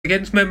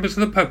against members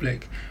of the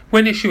public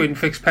when issuing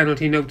fixed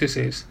penalty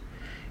notices,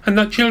 and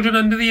that children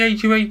under the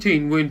age of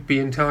 18 weren't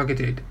being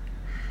targeted.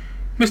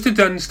 Mr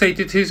Dunn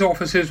stated his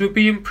officers were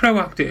being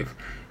proactive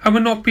and were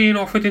not being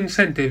offered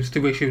incentives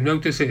to issue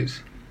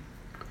notices.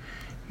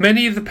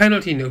 Many of the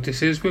penalty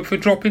notices were for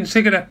dropping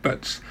cigarette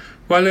butts,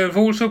 while there have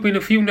also been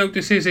a few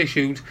notices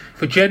issued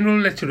for general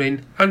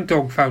littering and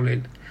dog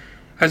fouling,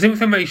 as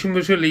information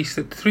was released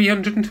that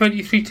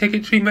 323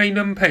 tickets remain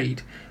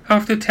unpaid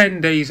after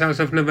 10 days as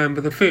of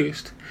November the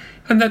 1st,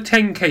 and that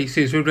 10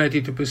 cases were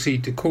ready to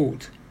proceed to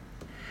court.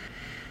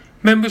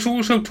 Members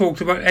also talked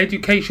about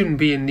education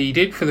being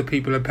needed for the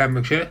people of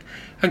Pembrokeshire,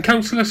 and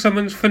Councillor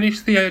Summons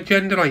finished the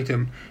agenda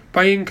item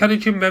by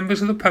encouraging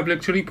members of the public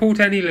to report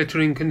any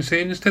littering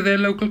concerns to their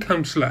local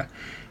councillor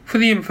for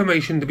the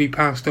information to be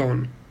passed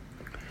on.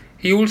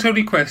 He also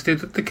requested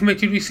that the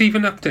committee receive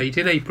an update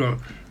in April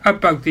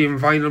about the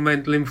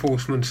Environmental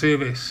Enforcement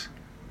Service.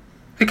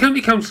 The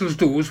County Council's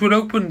doors were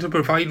open to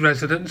provide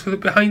residents with a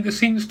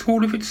behind-the-scenes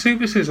tour of its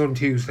services on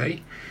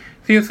Tuesday.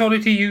 The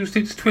authority used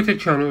its Twitter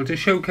channel to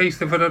showcase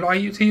the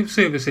variety of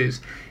services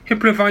it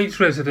provides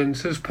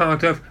residents as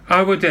part of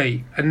Our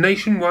Day, a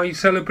nationwide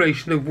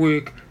celebration of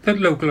work that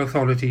local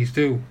authorities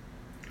do.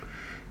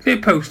 Their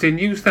posting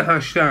used the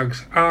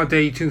hashtags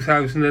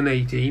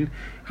OurDay2018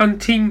 and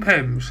Team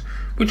Pems,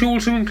 which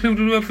also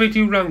included a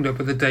video roundup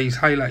of the day's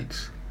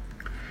highlights.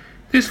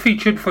 This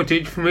featured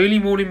footage from early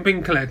morning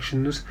bin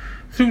collections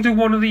through to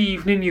one of the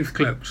evening youth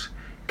clubs.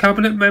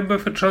 Cabinet Member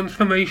for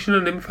Transformation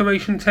and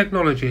Information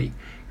Technology,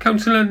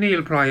 Councillor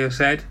Neil Pryor,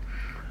 said,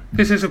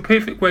 "This is a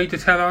perfect way to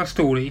tell our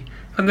story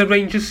and the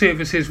range of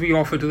services we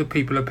offer to the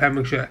people of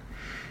Pembrokeshire.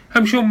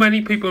 I'm sure many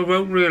people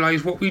won't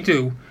realise what we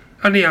do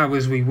and the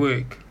hours we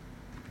work."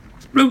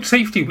 Road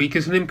Safety Week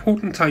is an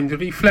important time to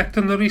reflect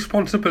on the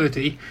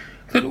responsibility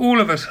that all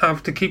of us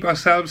have to keep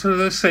ourselves and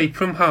others safe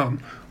from harm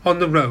on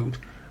the road,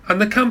 and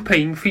the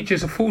campaign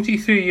features a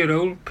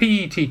 43-year-old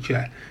PE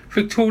teacher,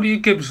 Victoria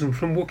Gibson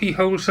from Wookey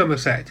Hole,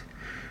 Somerset,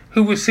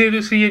 who was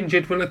seriously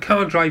injured when a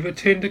car driver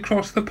turned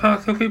across the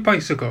path of her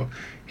bicycle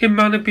in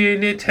Manorbier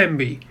near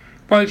Tenby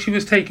while she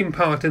was taking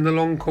part in the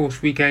long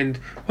course weekend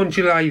on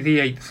July the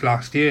 8th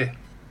last year.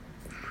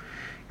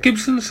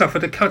 Gibson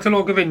suffered a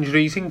catalogue of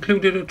injuries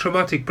including a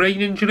traumatic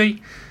brain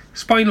injury,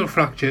 spinal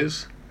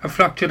fractures, a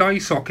fractured eye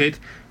socket,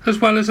 as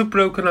well as a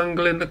broken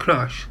ankle in the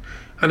crash,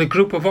 and a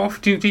group of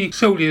off-duty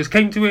soldiers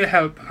came to her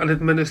help and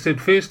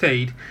administered first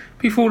aid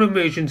before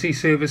emergency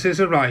services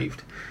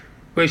arrived,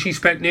 where she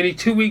spent nearly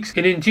 2 weeks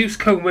in induced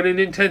coma and in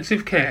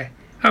intensive care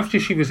after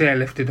she was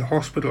airlifted to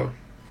hospital.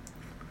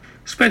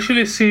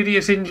 Specialist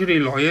serious injury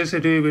lawyers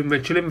at Irwin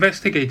Mitchell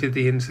investigated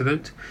the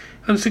incident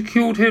and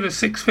secured her a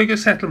 6-figure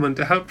settlement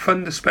to help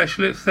fund the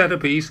specialist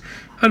therapies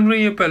and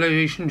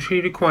rehabilitation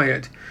she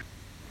required.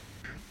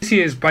 This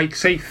year's Bike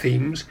Safe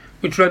themes,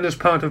 which run as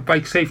part of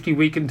Bike Safety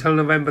Week until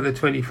November the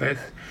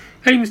 25th,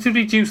 aims to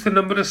reduce the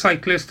number of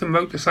cyclists and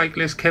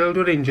motorcyclists killed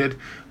or injured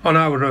on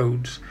our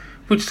roads,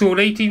 which saw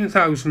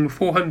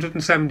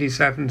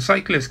 18,477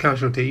 cyclist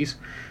casualties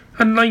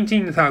and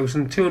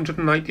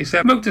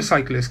 19,297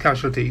 motorcyclist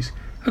casualties,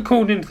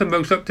 according to the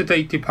most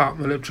up-to-date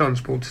Department of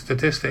Transport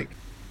statistic.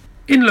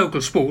 In local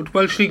sport,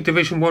 Welsh League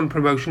Division 1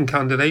 promotion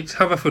candidates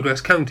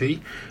Haverfordwest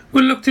County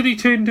will look to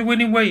return to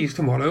winning ways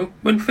tomorrow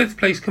when 5th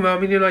place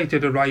Carmarthen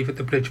United arrive at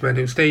the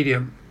Bridgemeadow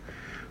Stadium.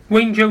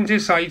 Wayne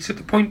Jones' side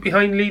sit a point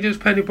behind leaders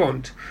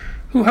Penybont,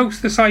 who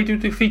host the side who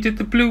defeated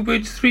the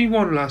Bluebirds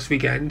 3-1 last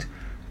weekend,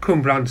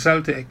 Cwmbran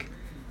Celtic.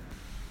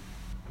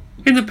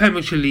 In the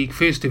Pembrokeshire League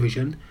First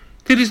Division,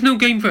 there is no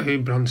game for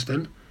Herb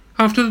Branston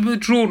after the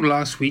withdrawal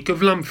last week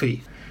of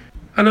Lamphy,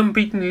 and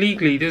unbeaten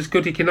league leaders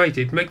Goodwick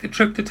United make the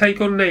trip to take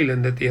on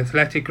Neyland at the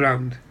Athletic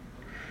Ground.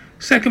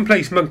 Second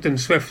place Monkton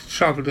Swift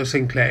travel to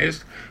St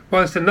Clair's,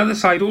 whilst another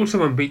side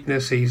also unbeaten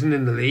this season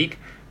in the league,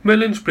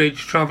 Merlin's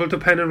Bridge travel to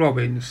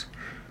Penny-Robbins,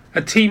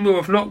 a team who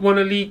have not won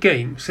a league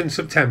game since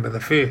September the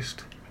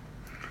 1st.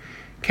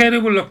 Kerry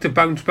will look to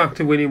bounce back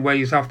to winning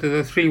ways after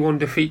the 3-1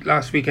 defeat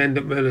last weekend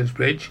at Merlin's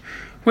Bridge,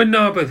 when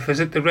Narberth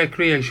visit the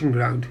recreation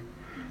ground,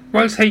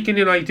 whilst Haken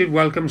United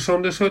welcome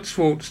Saundersfoot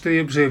Sports to the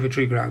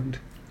Observatory Ground.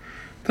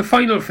 The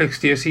final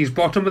fixture sees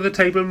bottom of the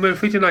table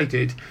Murphy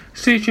United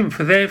searching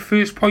for their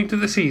first point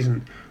of the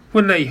season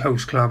when they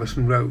host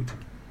Claverson Road.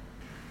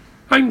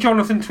 I'm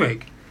Jonathan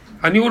Twigg,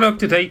 and you're up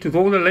to date with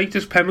all the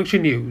latest Pembrokeshire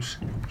news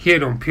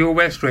here on Pure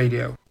West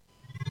Radio.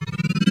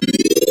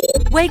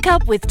 Wake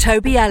up with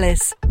Toby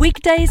Ellis,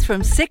 weekdays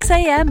from 6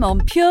 a.m.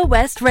 on Pure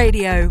West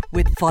Radio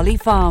with Folly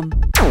Farm.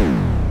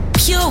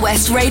 Pure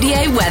West Radio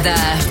weather.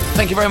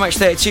 Thank you very much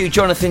there to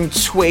Jonathan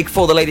Twigg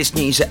for the latest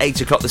news at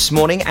 8 o'clock this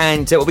morning,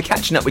 and we'll be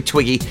catching up with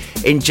Twiggy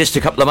in just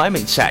a couple of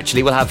moments.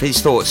 Actually, we'll have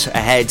his thoughts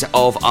ahead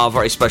of our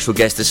very special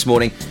guest this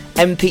morning,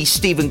 MP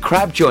Stephen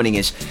Crabb joining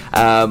us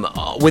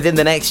within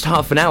the next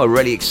half an hour.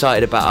 Really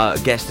excited about our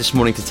guest this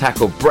morning to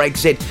tackle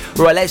Brexit.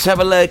 Right, let's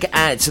have a look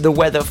at the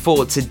weather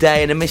for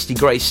today. And a misty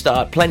grey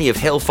start, plenty of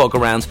hill fog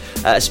around,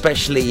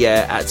 especially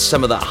at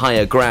some of the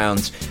higher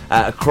grounds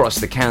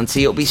across the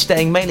county. It'll be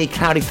staying mainly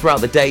cloudy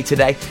throughout the day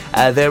today.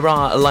 There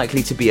are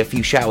likely to be a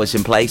few showers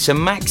in place. A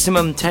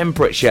maximum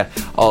temperature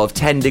of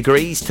 10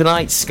 degrees.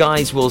 Tonight,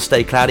 skies will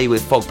stay cloudy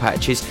with fog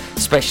patches,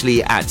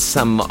 especially at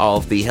some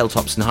of the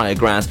hilltops and higher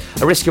grounds.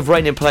 A risk of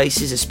rain in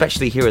places,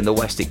 especially here in the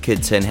west, it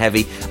could turn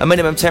heavy. A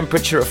minimum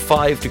temperature of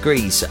 5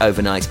 degrees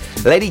overnight.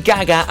 Lady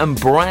Gaga and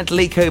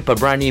Bradley Cooper,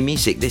 brand new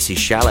music. This is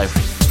Shallow.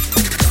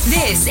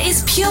 This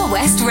is Pure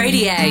West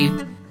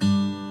Radio.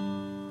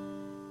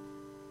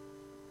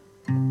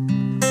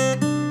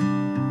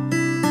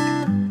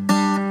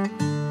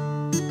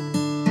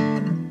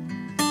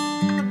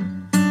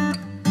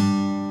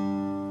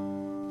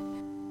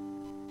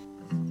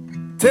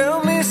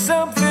 Tell me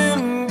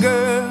something,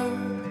 girl.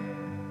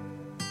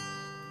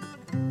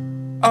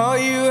 Are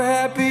you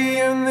happy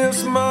in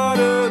this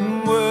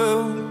modern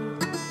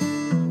world?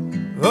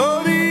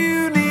 Or do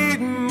you need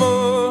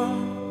more?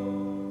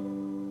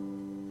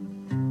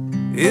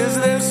 Is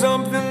there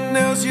something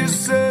else you're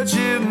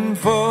searching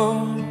for?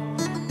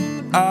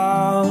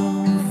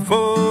 I'm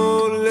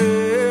falling.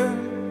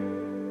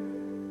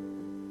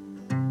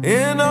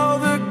 In all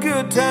the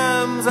good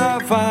times I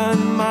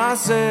find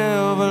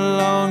myself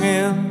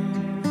longing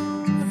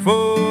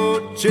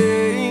for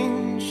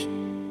change,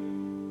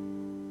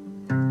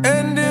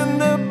 and in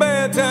the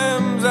bad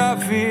times I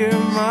fear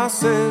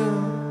myself.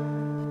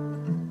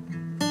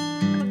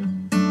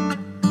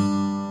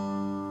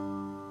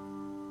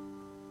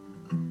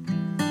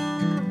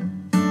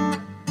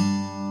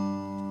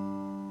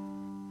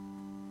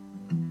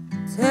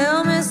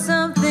 Tell me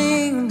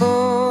something,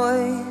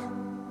 boy.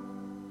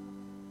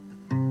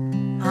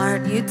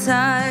 Aren't you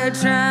tired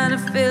trying to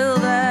fill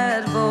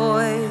that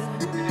void?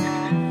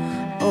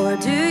 Or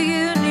do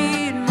you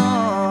need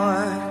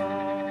more?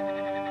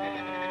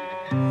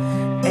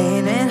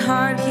 Ain't it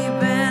hard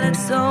keeping it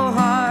so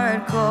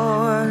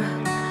hardcore?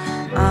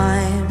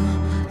 I'm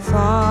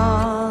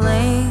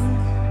falling.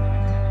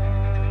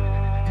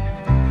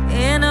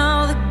 In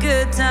all the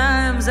good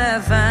times I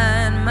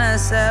find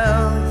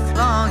myself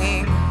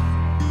longing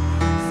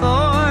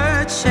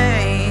for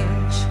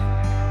change,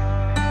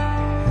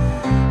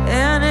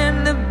 and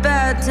in the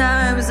bad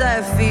times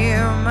I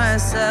fear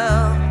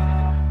myself.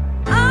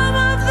 I'm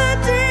of the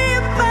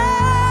deep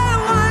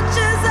end, watch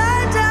as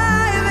I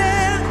dive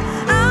in.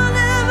 I'll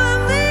never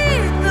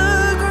meet the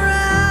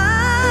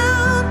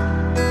ground.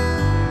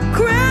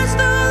 Crash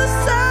through the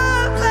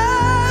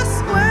surface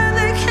where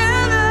they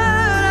can't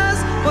hurt us.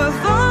 We're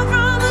far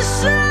from the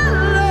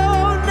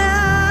shallow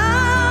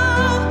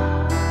now.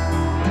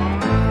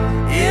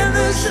 In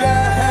the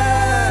shallow,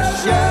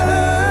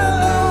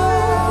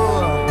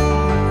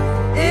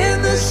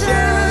 in the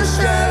shallow.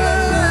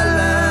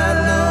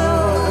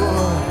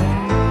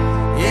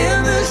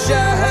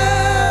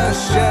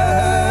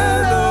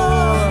 Shallow,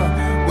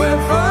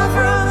 we're far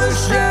from the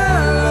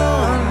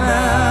shallow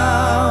now.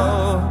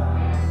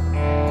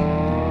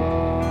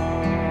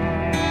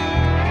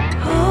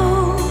 Oh,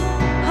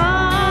 oh,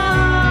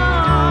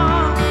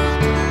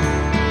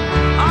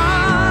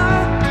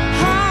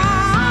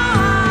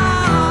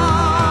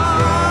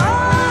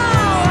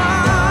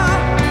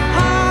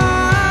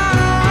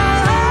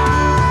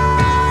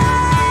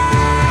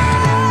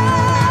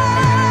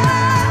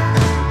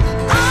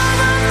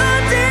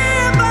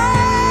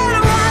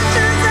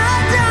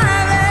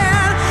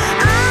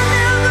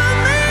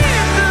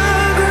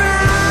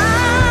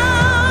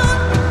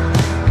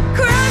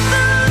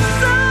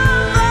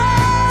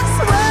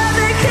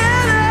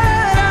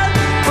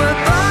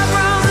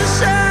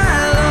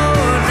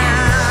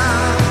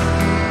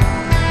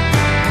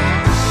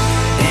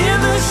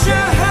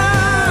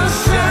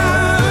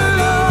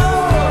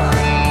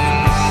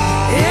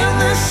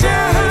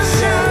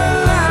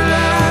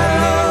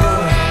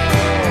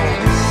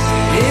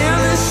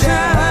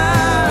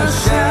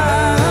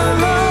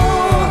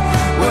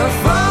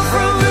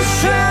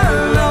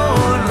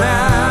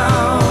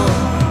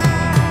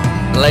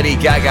 Lady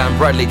Gaga and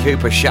Bradley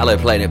Cooper, Shallow,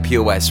 playing at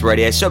Pure West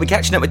Radio. So we're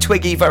catching up with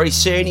Twiggy very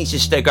soon. He's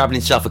just grabbing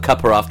himself a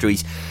cuppa after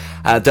he's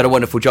done a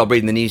wonderful job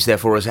reading the news there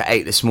for us at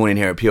 8 this morning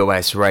here at Pure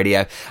West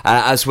Radio.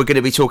 As we're going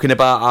to be talking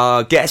about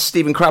our guest,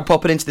 Stephen Crabb,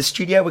 popping into the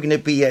studio. We're going to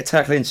be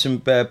tackling some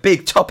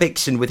big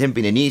topics, and with him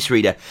being a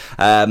newsreader,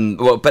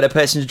 what better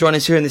person to join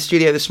us here in the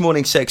studio this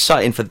morning. So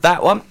exciting for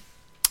that one.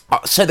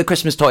 So the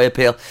Christmas toy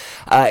appeal,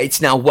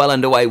 it's now well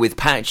underway with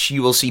Patch.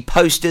 You will see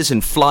posters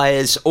and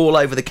flyers all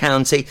over the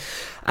county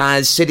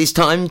as it is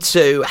time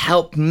to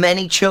help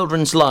many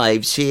children's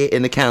lives here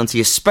in the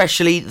county,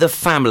 especially the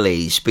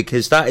families,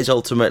 because that is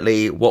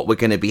ultimately what we're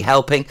going to be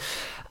helping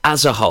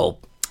as a whole.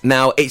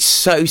 Now, it's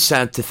so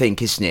sad to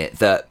think, isn't it,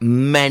 that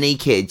many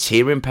kids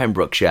here in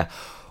Pembrokeshire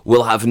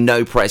will have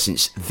no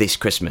presents this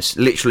Christmas.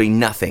 Literally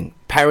nothing.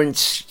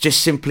 Parents just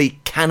simply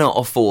cannot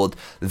afford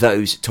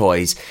those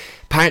toys.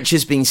 Patch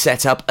has been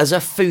set up as a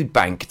food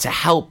bank to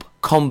help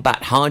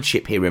combat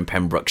hardship here in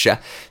Pembrokeshire.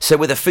 So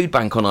with a food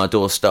bank on our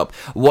doorstep,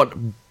 what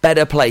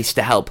better place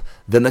to help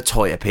than the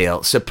Toy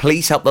Appeal? So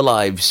please help the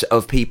lives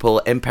of people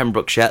in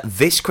Pembrokeshire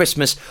this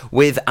Christmas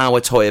with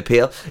our Toy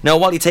Appeal. Now,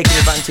 while you're taking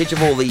advantage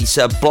of all these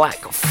Black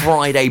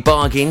Friday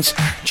bargains,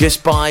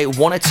 just buy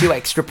 1 or 2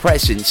 extra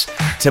presents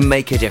to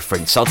make a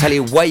difference. I'll tell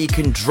you where you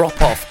can drop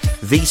off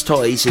these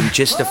toys in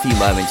just a few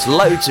moments.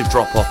 Loads of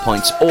drop-off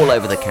points all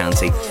over the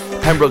county.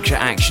 Pembrokeshire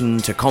Action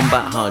to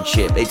Combat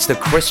Hardship. It's the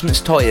Christmas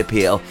Toy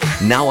Appeal,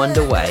 now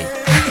underway.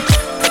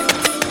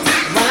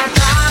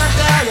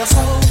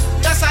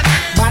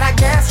 But I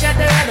guess you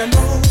didn't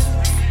know.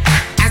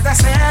 As I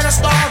said, the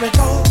story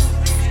goes,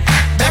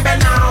 baby,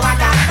 now I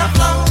got the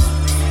flow.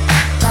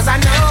 Cause I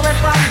know it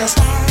from the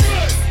start.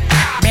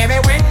 Baby,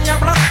 when you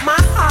broke my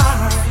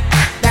heart,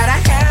 that I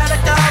had to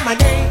come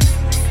again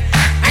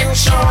and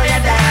show you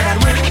that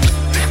I'd win.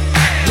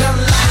 You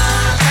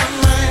lied to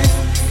me.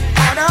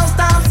 All those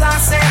times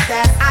I said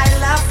that I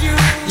love you.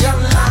 You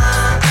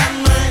lied to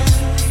me.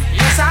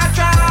 Yes, I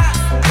tried.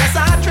 Yes,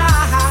 I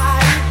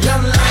tried. You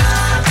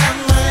lied to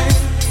me.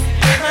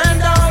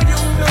 Even though you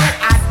knew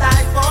I'd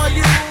die for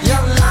you. You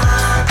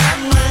lied to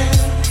me.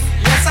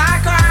 Yes, I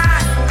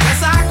cried.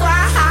 Yes, I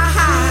cried.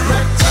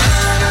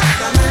 Return of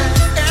the man.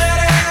 It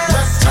is.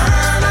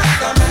 Return of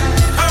the man.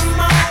 Come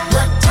on.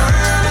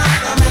 Return of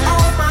the man.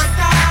 Oh my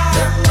God.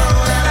 You know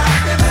that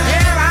I've been there.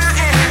 Here I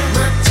am.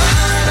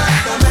 Return of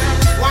the man.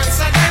 Once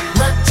again.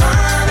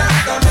 Return of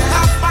the man.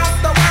 Top of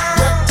the world.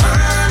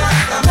 Return of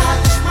the man.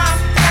 Watch my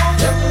flow.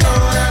 You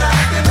know that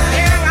I've been there.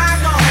 Here I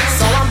go.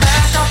 So I'm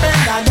back up in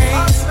the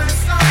game.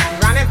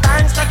 Running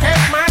things to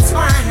keep my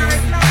swing.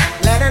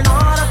 Letting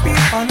all the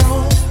people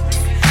know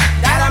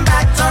that I'm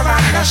back to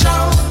run the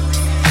show.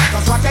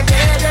 Cause what you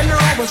did, you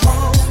know was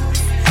wrong.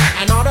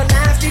 And all the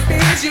nasty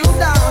things you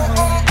done.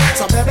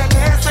 So baby,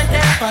 listen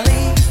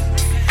carefully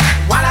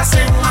while I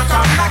sing my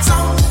comeback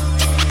song.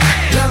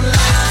 You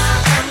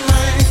lied to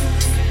me.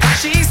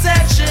 She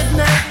said she'd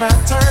never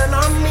turn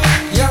on me.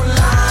 You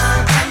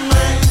lied to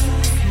me.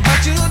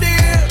 But you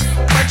did.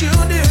 But you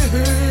did.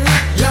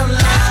 You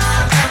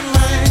lied to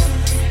me.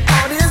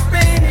 All this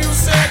pain you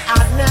said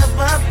I'd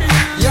never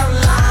feel. You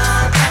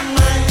lied to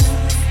me.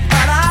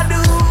 But I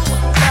do.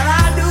 But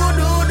I do.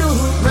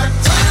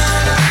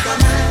 Return of the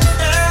man.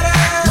 It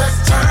is.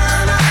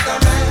 Return of the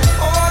man.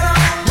 Hold on.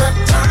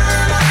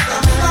 Return of the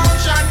man.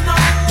 Don't you know?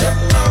 You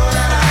know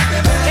that I've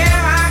been there.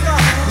 Here I go.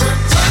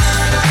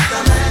 Return of the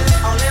man.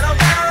 A little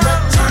girl.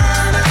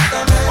 Return of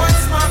the man.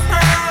 What's my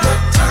pearl?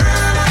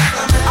 Return of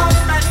the man.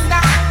 Up and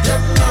down. You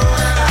know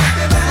that I've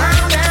been there.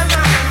 Round and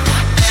round.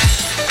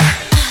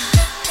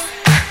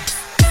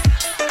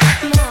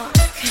 Mark,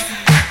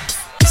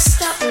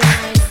 stop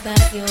lying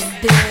about your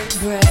big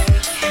break.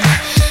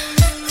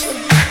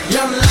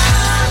 You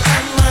lied to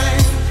me.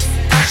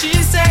 She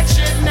said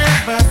she'd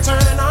never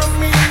turn on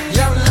me.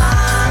 You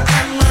lied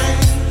to me.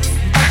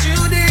 But you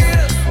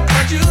did.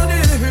 But you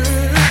did.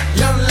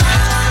 You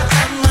lied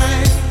to me.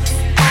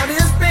 All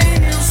this pain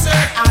you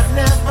said I'd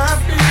never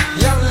feel.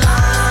 You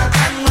lied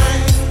to me.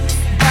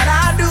 But I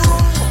do.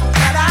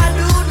 But I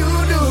do.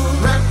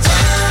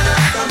 Return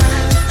of the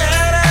man.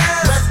 It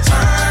is.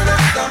 Return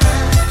of the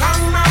man.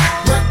 Come on.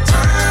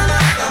 Return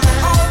of the man.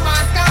 Oh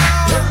my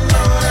God. You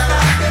know that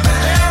I've been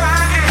there. Here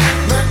I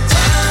am.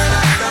 Return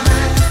of the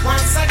man.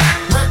 Once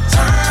again.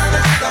 Return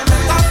of the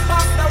man. Top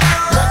of the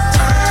world.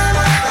 Return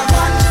of the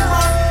man.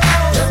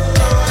 You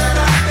know that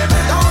I've been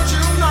there. Don't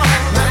you know?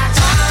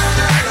 Return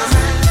of the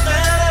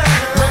man.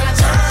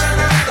 Return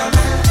of the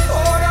man.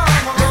 Hold on.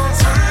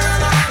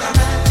 Return of the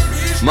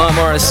man. Mark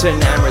Morrison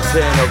and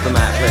Return of the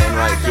Man playing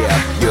right here,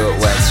 Pure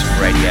West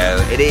Radio.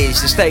 It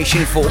is the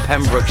station for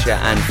Pembrokeshire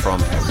and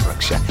from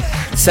Pembrokeshire.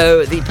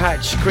 So the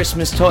Patch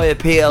Christmas Toy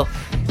Appeal,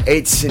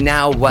 it's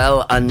now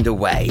well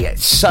underway.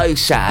 It's so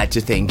sad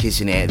to think,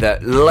 isn't it,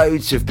 that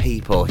loads of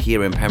people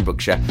here in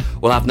Pembrokeshire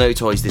will have no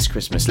toys this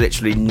Christmas.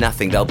 Literally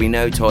nothing. There'll be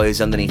no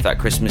toys underneath that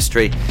Christmas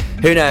tree.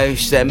 Who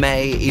knows, there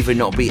may even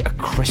not be a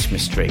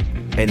Christmas tree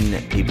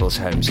in people's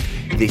homes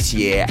this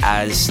year,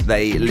 as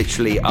they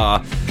literally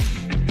are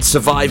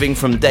surviving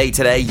from day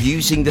to day,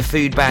 using the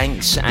food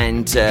banks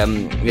and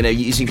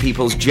using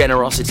people's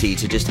generosity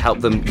to just help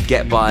them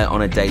get by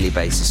on a daily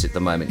basis at the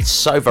moment. It's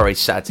so very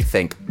sad to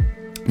think.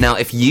 Now,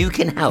 if you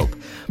can help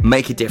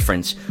make a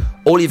difference,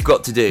 all you've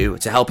got to do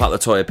to help out the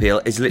Toy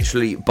Appeal is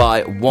literally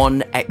buy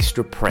 1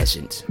 extra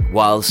present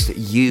whilst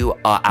you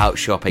are out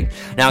shopping.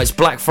 Now, it's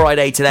Black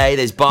Friday today.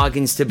 There's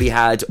bargains to be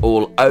had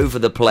all over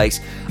the place.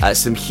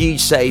 Some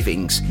huge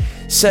savings.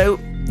 So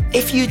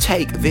if you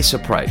take this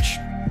approach,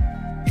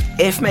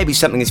 if maybe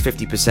something is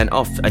 50%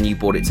 off and you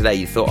bought it today,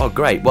 you thought, oh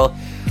great, well,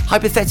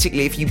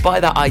 hypothetically, if you buy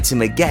that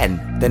item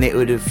again, then it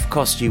would have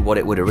cost you what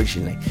it would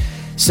originally.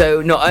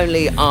 So not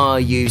only are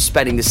you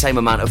spending the same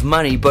amount of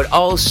money, but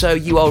also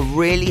you are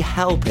really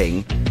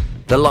helping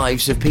the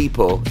lives of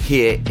people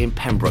here in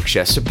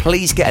Pembrokeshire. So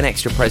please get an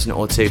extra present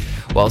or two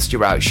whilst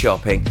you're out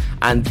shopping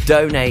and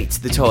donate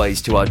the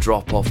toys to our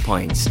drop-off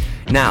points.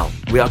 Now,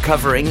 we are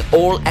covering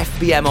all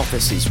FBM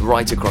offices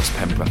right across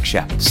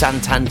Pembrokeshire.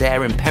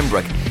 Santander in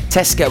Pembroke,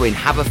 Tesco in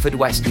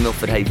Haverfordwest,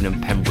 Milford Haven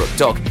and Pembroke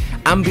Dock,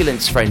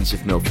 Ambulance Friends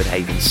of Milford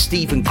Haven,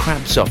 Stephen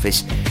Crabb's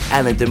office,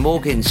 Ellen de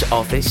Morgan's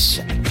office,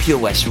 Pure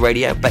West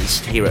Radio,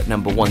 based here at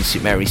number 1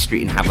 St Mary's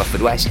Street in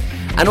Haverfordwest,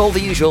 and all the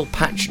usual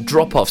patch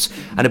drop-offs.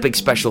 And a big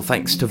special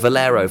thanks to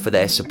Valero for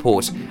their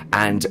support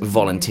and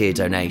volunteer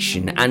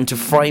donation, and to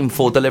Frame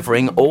for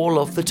delivering all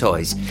of the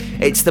toys.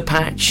 It's the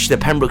Patch, the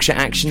Pembrokeshire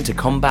Action to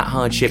Combat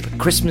Hardship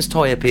Christmas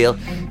Toy Appeal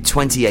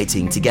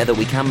 2018. Together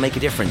we can make a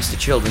difference to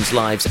children's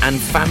lives and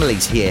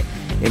families here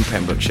in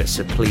Pembrokeshire,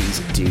 so please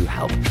do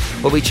help.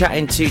 We'll be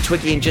chatting to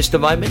Twiggy in just a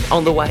moment.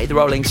 On the way, the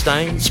Rolling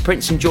Stones,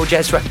 Prince and George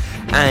Ezra,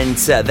 and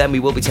then we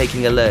will be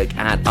taking a look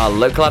at our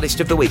local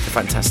artist of the week, the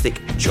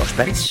fantastic Josh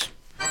Bennis.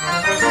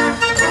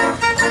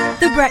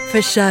 The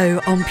Breakfast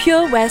Show on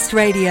Pure West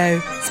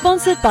Radio,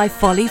 sponsored by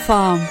Folly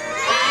Farm.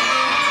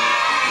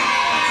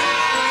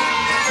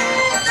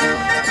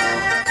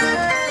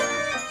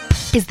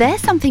 Is there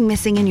something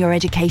missing in your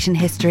education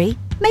history?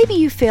 Maybe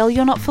you feel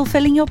you're not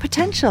fulfilling your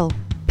potential.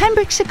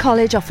 Pembrokeshire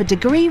College offer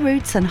degree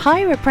routes and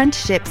higher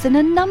apprenticeships in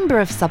a number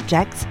of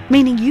subjects,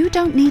 meaning you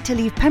don't need to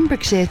leave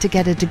Pembrokeshire to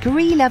get a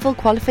degree-level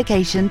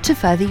qualification to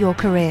further your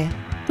career.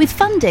 With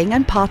funding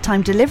and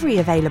part-time delivery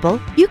available,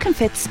 you can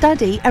fit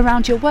study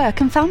around your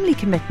work and family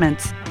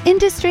commitments.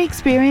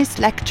 Industry-experienced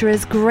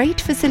lecturers, great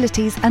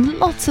facilities and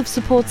lots of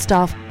support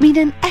staff mean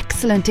an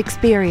excellent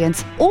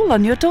experience, all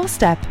on your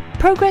doorstep.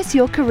 Progress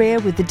your career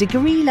with a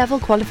degree-level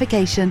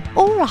qualification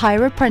or a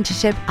higher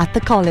apprenticeship at the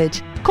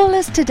college. Call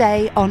us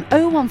today on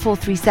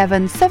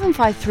 01437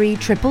 753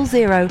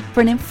 000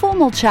 for an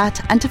informal chat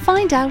and to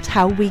find out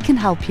how we can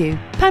help you.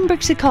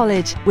 Pembrokeshire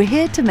College, we're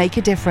here to make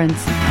a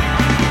difference.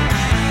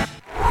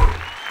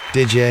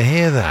 Did you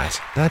hear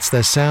that? That's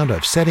the sound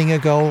of setting a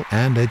goal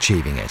and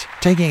achieving it.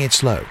 Taking it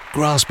slow,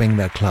 grasping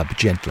the club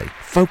gently,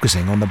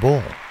 focusing on the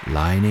ball,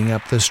 lining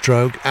up the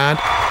stroke, and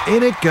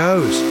in it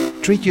goes.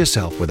 Treat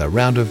yourself with a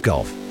round of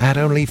golf at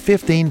only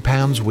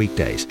 £15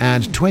 weekdays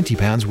and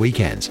 £20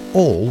 weekends,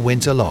 all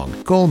winter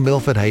long. Call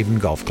Milford Haven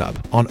Golf Club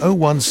on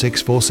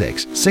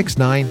 01646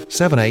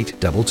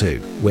 697822,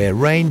 where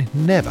rain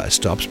never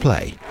stops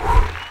play.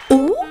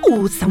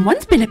 Oh,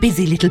 someone's been a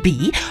busy little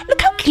bee. Look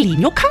how clean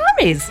your car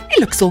is. It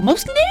looks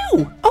almost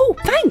new. Oh,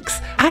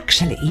 thanks.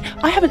 Actually,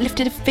 I haven't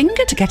lifted a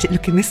finger to get it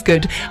looking this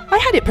good. I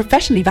had it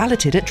professionally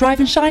valeted at Drive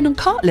and Shine on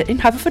Cartlet in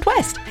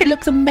Haverfordwest. It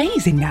looks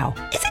amazing now.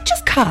 Is it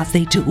just cars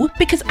they do?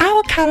 Because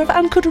our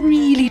caravan could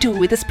really do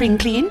with a spring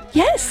clean.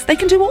 Yes, they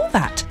can do all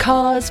that.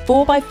 Cars,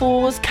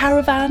 4x4s,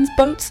 caravans,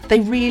 boats. They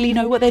really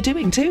know what they're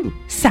doing too.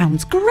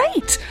 Sounds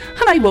great.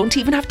 And I won't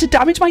even have to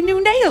damage my new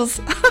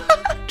nails.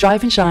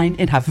 Drive and Shine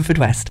in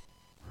Haverfordwest.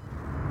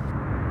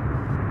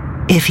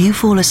 If you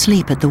fall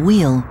asleep at the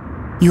wheel,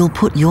 you'll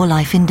put your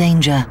life in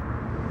danger,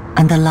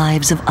 and the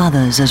lives of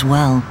others as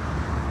well.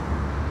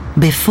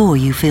 Before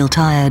you feel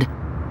tired,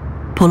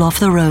 pull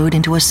off the road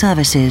into a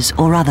services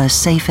or other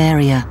safe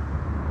area,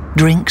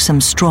 drink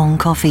some strong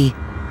coffee,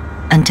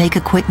 and take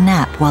a quick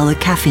nap while the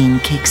caffeine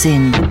kicks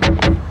in.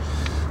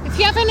 If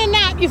you're having a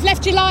nap, you've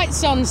left your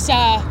lights on,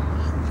 sir.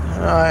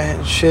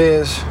 Alright,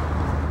 cheers.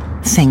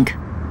 Think.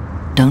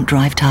 Don't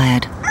drive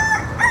tired.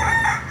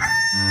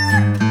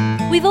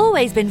 We've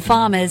always been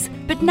farmers,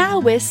 but now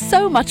we're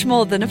so much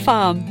more than a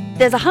farm.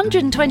 There's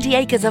 120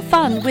 acres of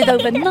fun with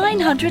over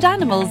 900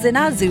 animals in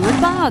our zoo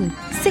and barn,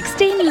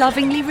 16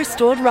 lovingly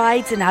restored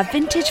rides in our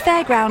vintage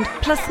fairground,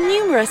 plus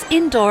numerous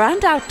indoor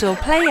and outdoor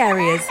play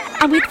areas.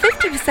 And with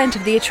 50%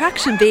 of the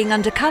attraction being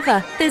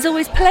undercover, there's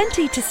always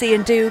plenty to see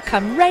and do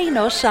come rain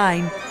or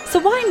shine. So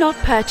why not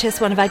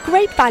purchase one of our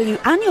great value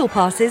annual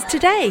passes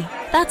today?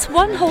 That's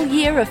one whole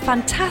year of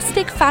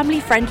fantastic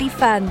family-friendly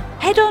fun.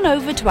 Head on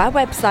over to our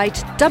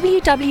website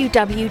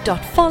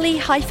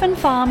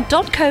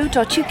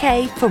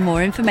www.folly-farm.co.uk for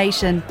more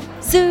information.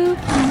 Zoo,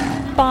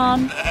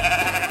 barn,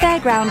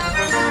 fairground,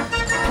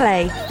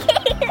 play.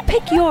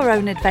 Pick your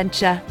own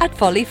adventure at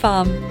Folly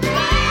Farm.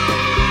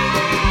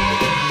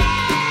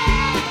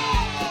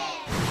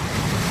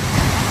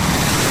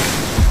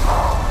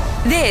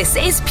 This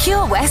is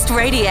Pure West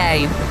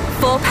Radio.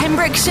 For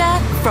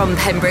Pembrokeshire, from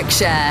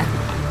Pembrokeshire.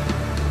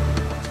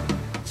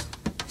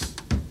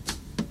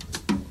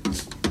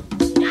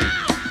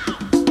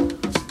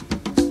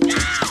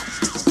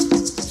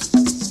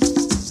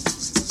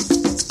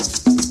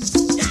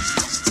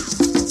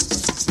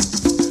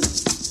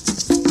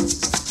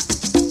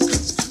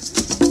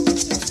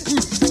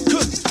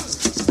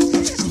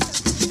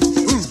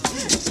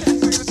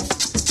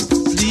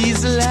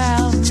 Please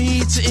allow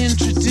me to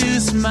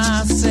introduce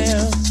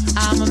myself.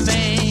 I'm a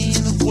man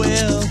of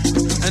wealth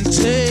and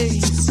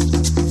taste.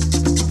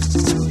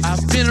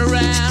 I've been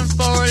around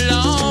for a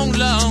long,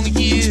 long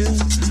year.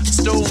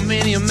 Stole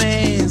many a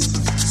man's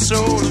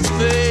soul of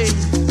faith.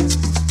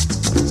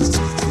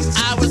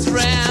 I was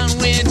around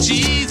when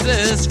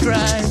Jesus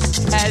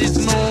Christ had his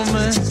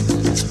moment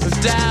of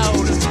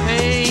doubt and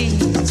pain.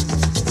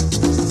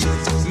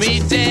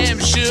 Made damn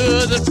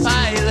sure the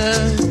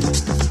pilot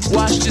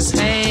washed his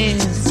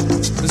hands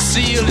and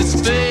sealed his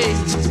face.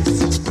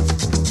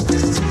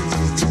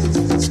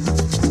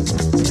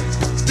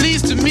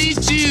 Pleased to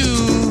meet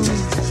you.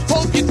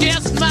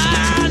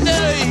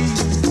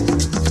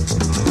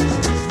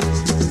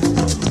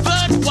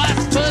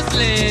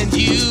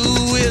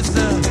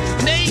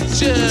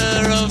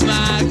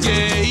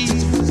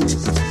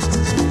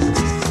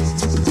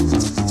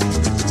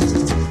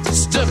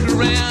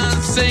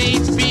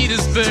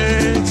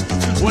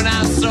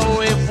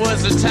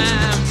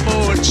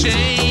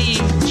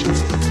 change.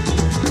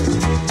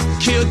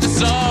 Killed the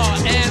Tsar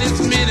and its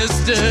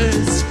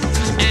ministers.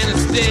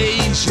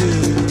 Anastasia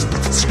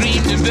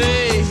screamed in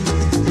vain.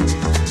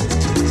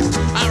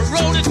 I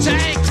rode a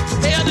tank,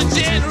 held a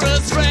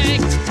generous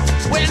rank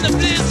when the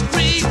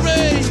blitzkrieg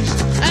raged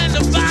and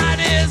the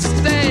bodies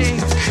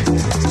stank.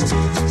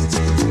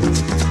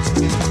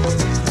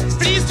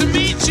 Pleased to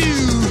meet you.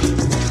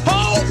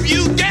 Hope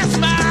you guess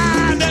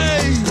my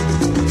name.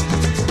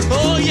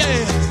 Oh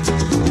yeah,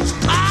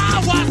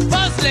 I was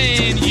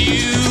puzzling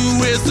you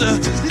with the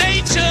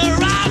nature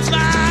of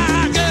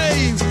my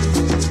game.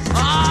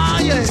 Oh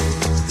yeah,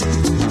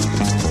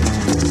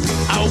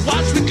 I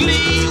watched with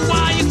glee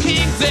while your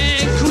kings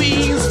and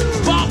queens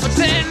fought for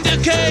 10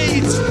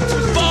 decades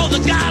for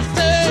the gods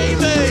they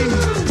made.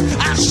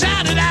 I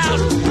shouted out,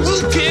 who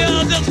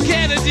killed the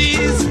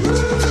Kennedys?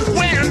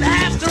 When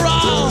after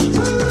all,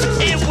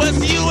 it was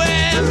you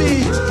and me.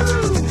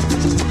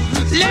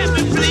 Let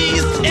me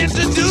please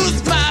introduce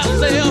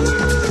myself.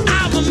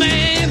 I'm a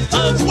man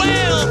of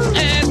wealth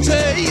and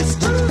taste.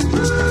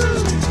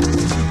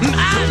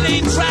 I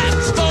lay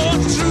traps for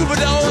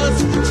troubadours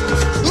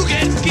who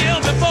get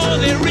killed before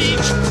they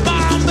reach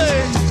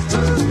Bombay.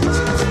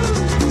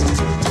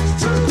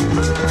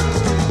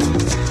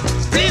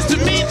 Pleased to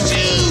meet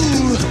you.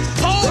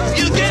 Hope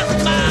you get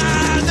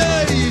my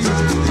name.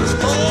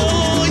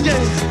 Oh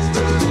yeah.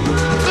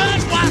 But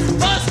what's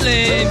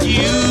puzzling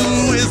you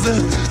is the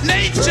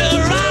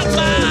nature of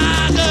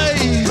my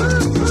game.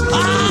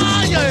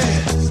 Oh yeah.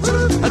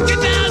 Get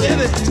down in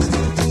it.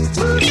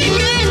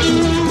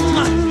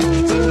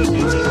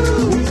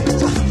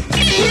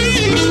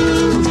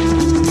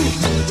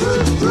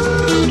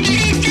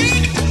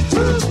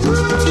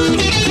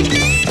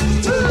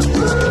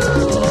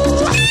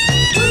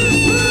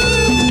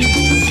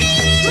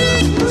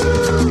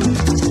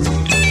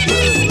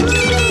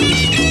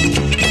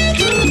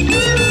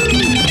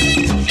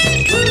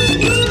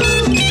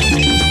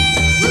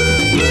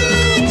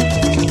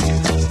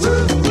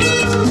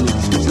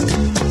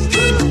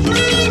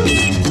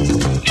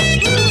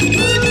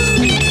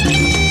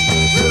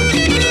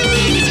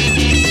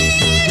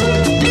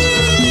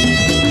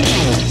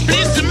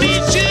 Pleased to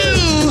meet you.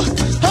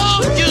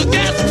 Hope you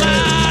get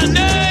my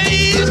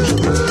name.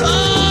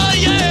 Oh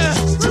yeah.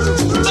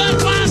 But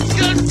what's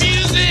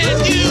confusing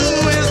you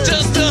is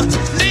just the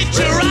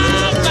nature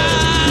of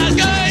my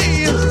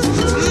game.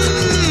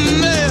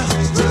 Yeah.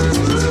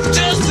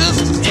 Just as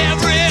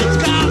every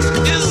cop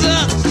is a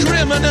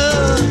criminal,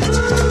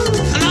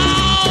 and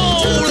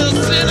all the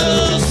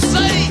sinners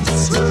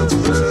saints.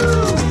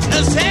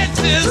 As heads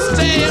is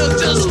tails,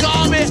 just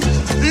call me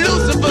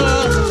Lucifer,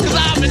 'cause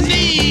I'm in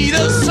need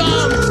of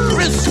some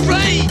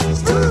restraint.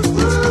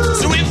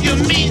 So if you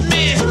meet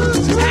me,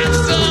 have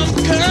some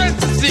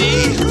courtesy,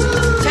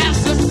 have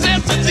some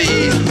sympathy,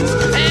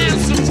 and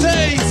some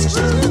taste.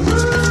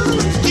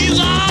 Use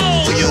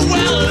all your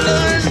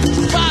well-learned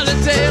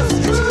politics,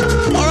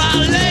 or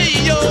I'll lay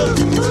your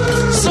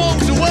soul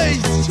to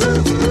waste.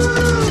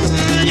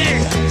 Yeah.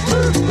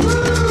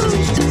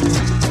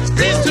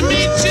 Pleased to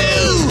meet you.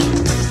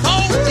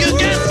 Hope you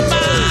get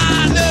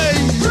my name.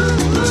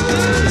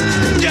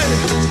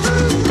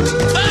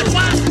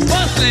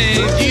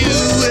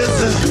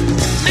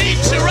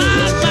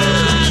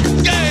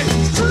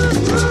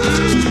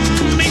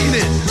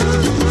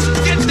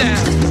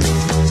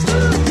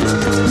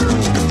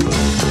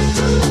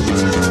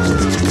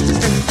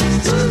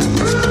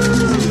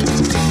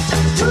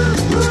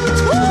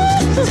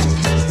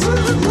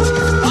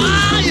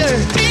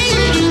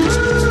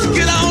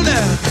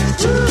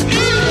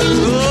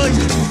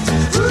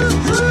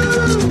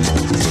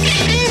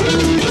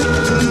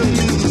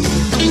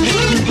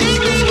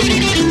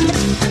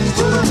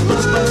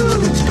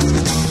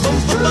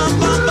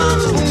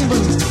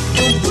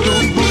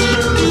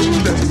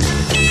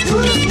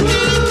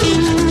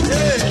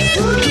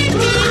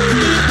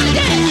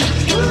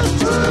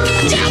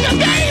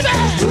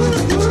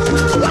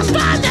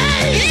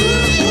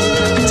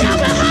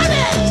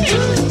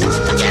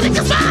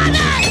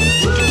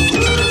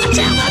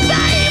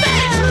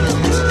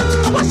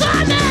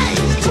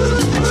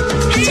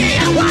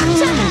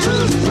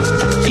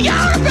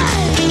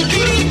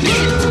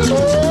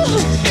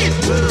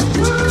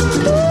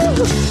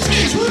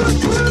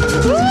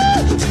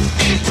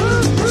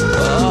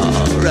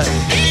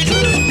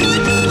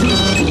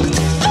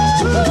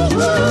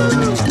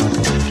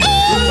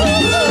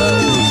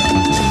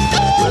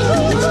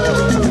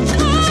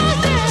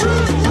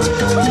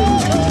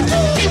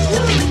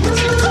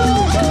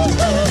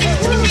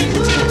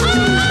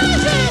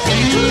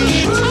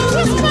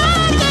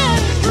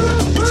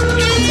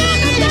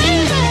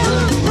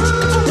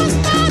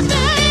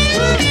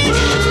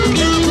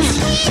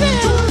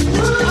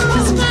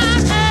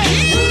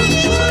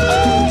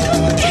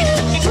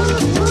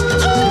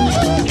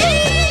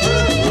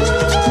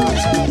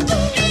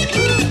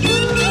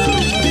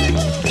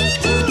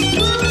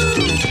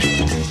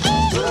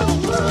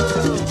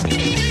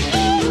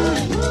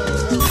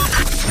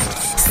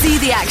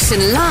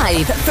 Listen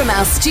live from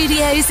our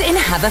studios in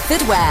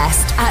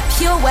Haverfordwest at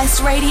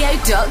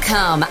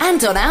purewestradio.com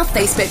and on our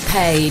Facebook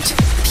page,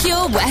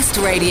 Pure West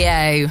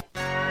Radio.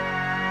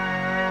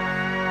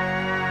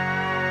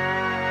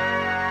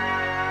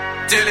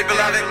 Dearly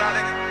beloved,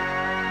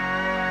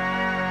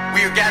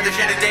 we are gathered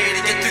here today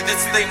to get through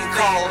this thing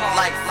called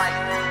life.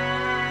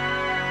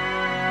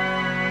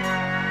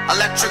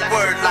 Electric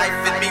word, life,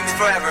 it means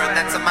forever, and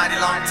that's a mighty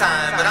long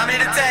time. But I'm here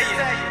to tell you,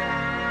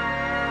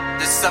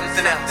 there's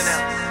something else.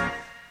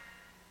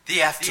 The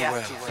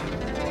afterworld.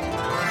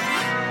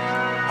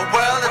 A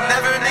world of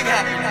never-ending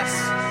happiness.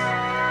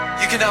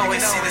 You can always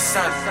see the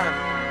sun,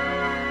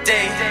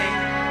 day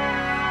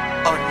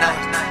or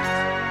night.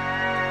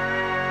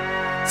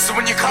 So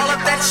when you call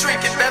up that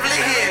shrink in Beverly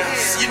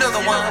Hills, you know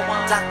the one,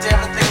 doctor,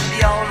 everything will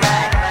be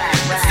alright.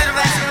 Instead of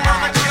asking how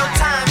much of your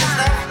time is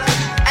left,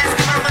 ask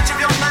him how much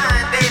of your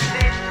mind,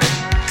 baby.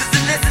 Cause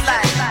in this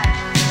life,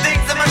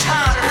 things are much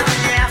harder than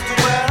in the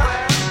afterworld.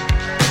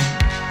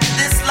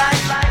 This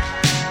life,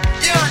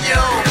 you're on your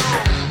own.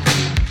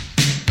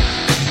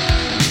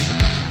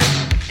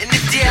 And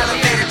if the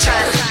elevator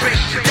tries to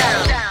break you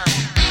down,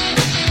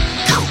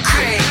 go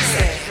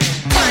crazy,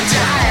 punch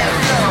a higher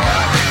floor.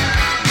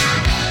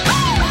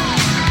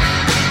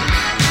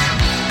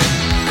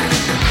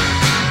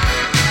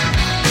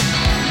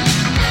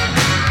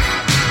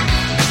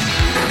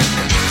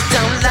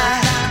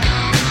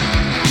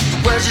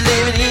 You're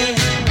living in.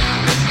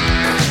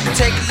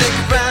 Take a look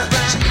around.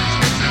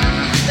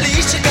 At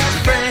least you got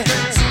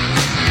friends.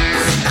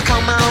 I call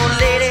my old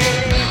lady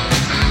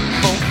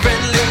for a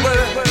friendly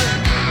word.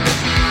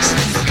 She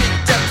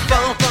picked up the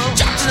phone,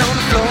 dropped it on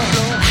the floor.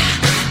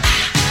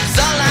 It's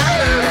all I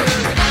heard.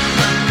 I'm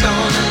not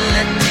gonna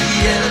let the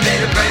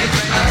elevator break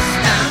us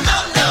down.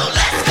 Oh no,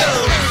 let's go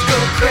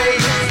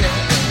crazy.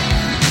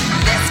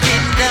 Let's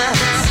get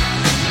nuts.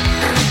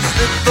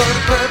 Look for the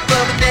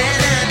purple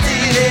banana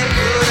till they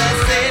put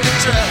us in the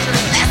truck.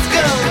 Let's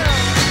go.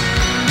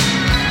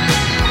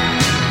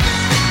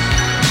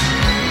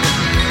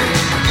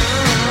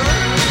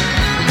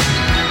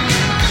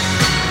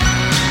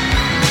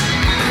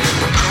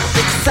 I'm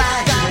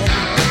excited.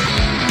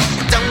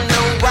 Don't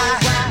know why.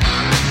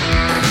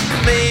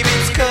 Maybe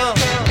it's 'cause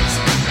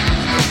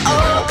we're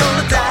all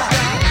gonna die.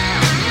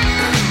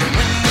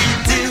 When we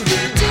do,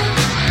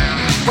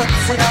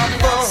 what's it all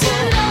for?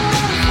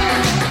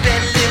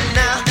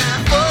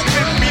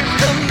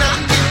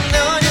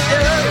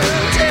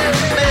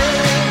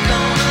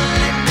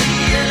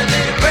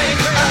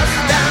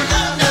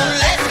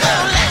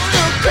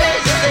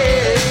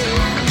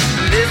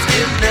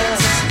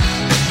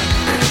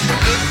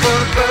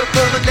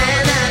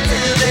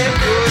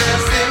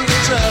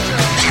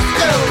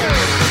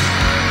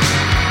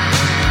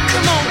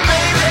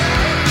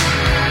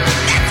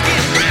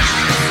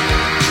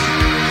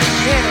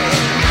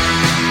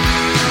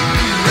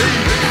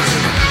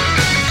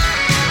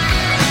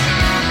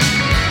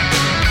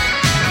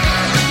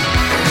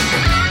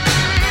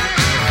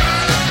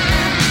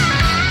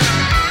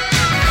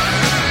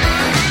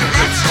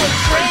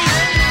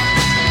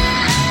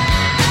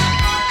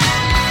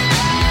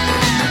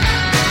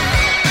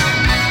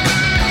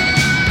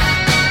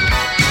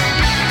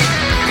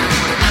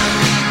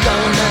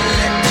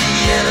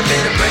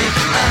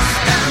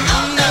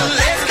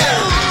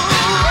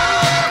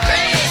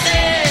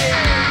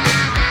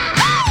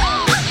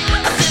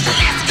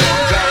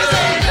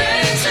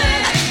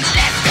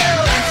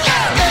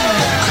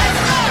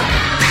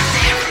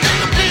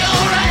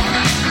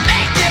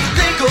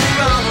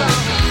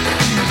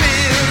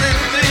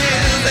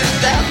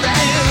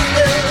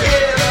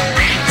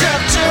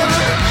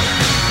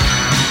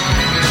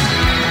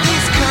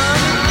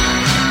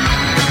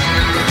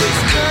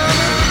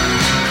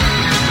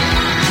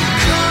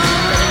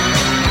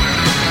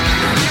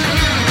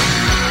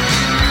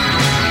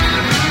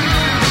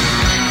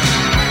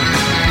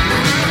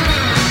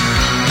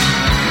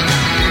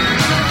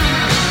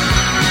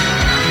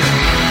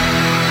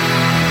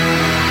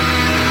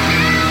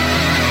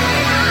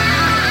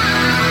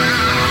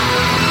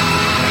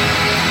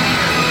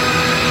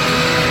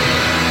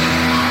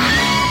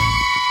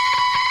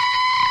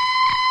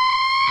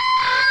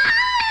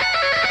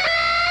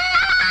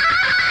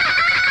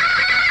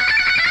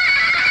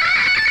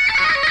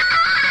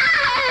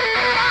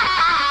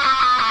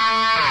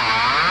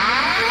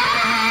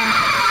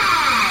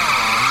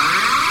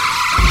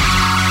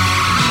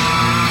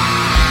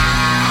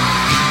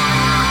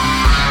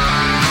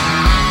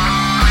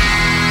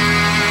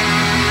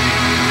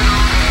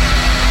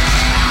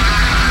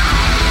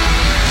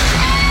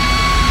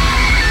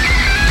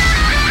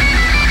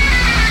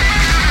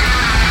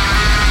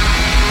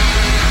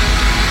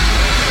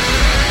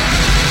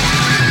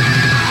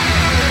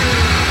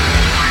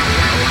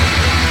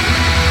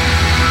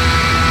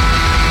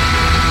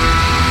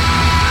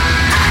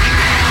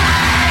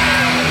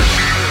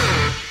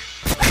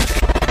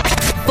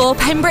 For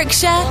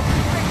Pembrokeshire,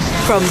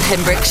 from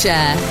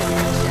Pembrokeshire,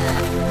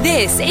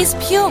 this is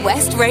Pure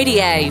West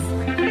Radio.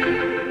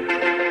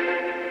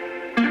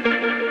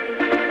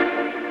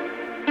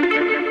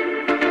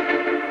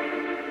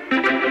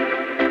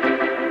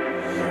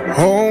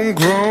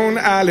 Homegrown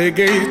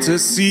alligator,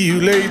 see you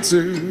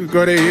later.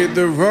 Gotta hit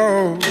the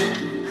road,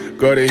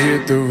 gotta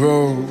hit the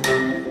road.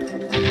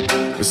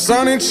 The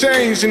sun ain't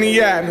changed in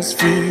the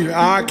atmosphere,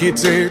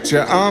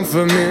 architecture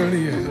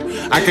unfamiliar.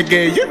 I could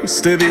get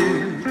used to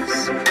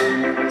this.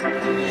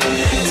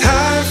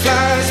 Time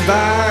flies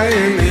by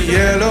in the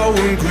yellow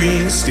and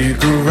green.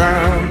 Stick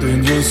around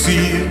and you'll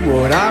see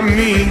what I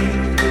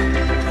mean.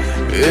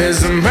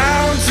 There's a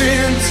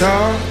mountain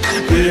top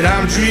that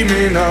I'm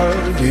dreaming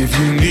of. If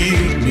you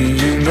need me,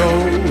 you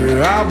know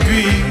where I'll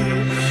be.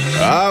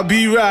 I'll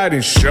be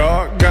riding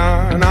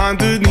shotgun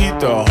underneath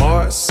the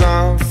hot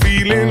sun,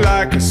 feeling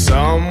like a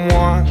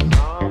someone.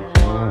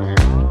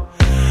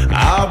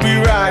 I'll be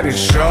riding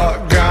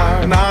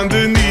shotgun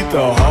underneath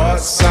the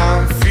hot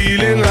sun,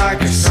 feeling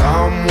like a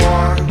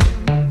someone.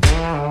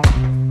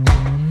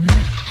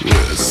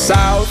 We're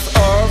south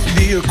of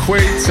the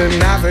equator,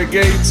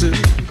 navigator.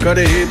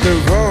 Gotta hit the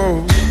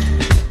road,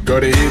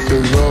 gotta hit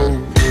the road.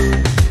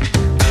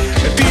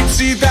 Deep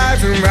sea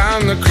diving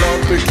round the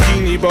clock,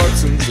 bikini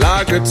bottoms,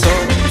 lager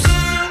tops.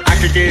 I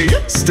could get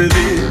used to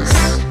this.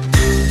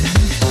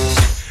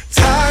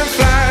 Time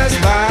flies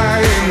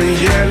by in the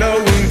yellow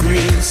and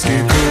green.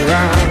 Stick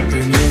around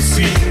and you'll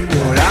see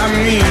what I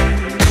mean.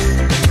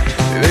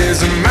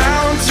 There's a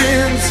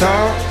mountain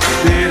top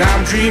that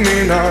I'm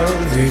dreaming of.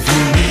 If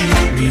you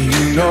need me,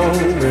 you know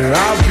where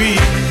I'll be.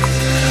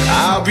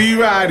 I'll be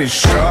riding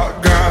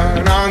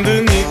shotgun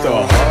underneath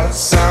the hot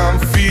sun,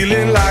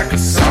 feeling like a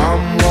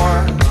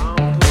someone.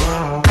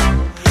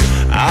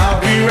 I'll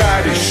be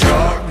riding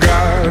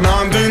shotgun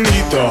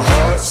underneath the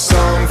hot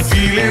sun,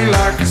 feeling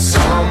like a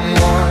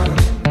someone.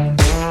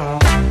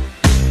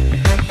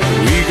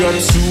 We got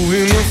two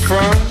in the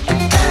front,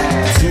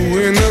 two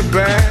in the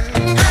back,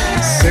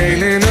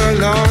 sailing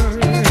along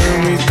and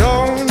we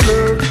don't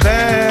look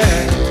back.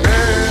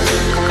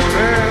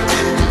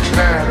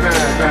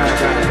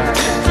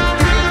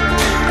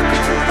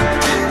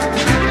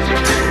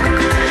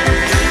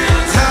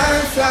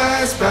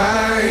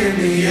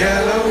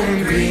 Yellow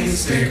and green,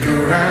 stick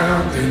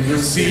around and you'll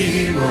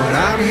see what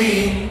I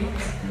mean.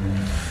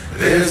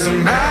 There's a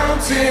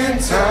mountain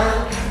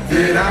top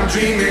that I'm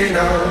dreaming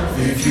of.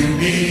 If you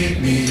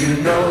need me,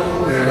 you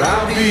know where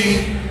I'll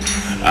be.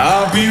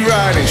 I'll be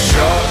riding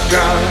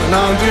shotgun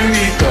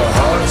underneath the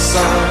hot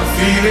sun,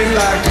 feeling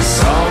like a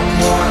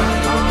someone.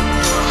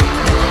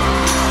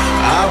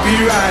 I'll be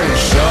riding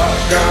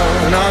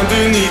shotgun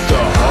underneath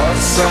the hot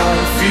sun,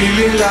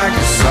 feeling like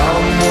a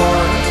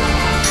someone.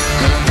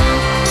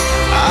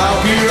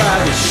 I'll be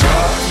riding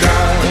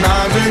shotgun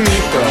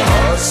underneath the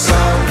hot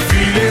sun,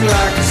 feeling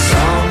like a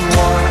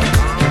someone.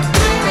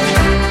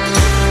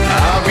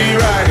 I'll be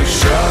riding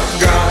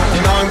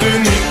shotgun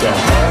underneath the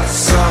hot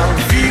sun,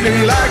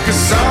 feeling like a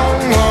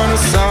someone, a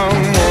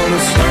someone, a someone, a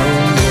someone.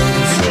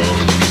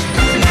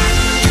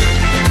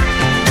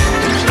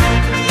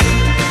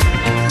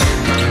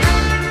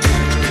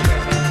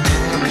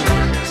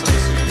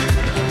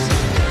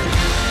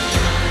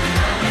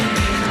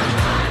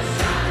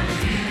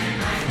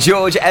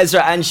 George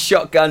Ezra and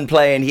Shotgun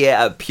playing here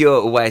at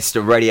Pure West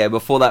Radio.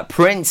 Before that,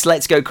 Prince,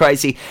 Let's Go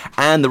Crazy,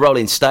 and the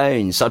Rolling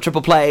Stones. Our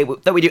triple play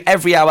that we do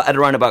every hour at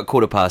around about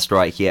 1:15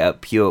 right here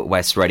at Pure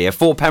West Radio.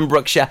 For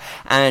Pembrokeshire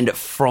and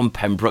from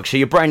Pembrokeshire.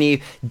 Your brand new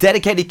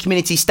dedicated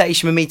community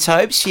station with me,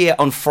 Tobes, here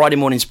on Friday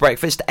morning's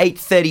breakfast,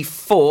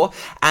 8:34.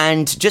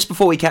 And just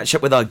before we catch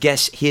up with our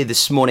guests here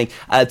this morning,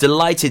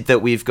 delighted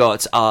that we've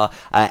got our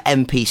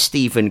MP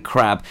Stephen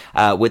Crabb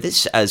with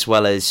us, as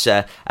well as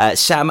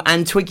Sam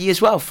and Twiggy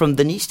as well from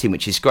the news team,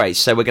 which is great.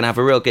 So we're going to have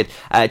a real good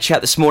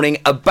chat this morning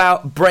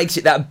about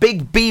Brexit, that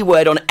big B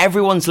word on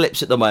everyone's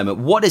lips at the moment.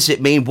 What does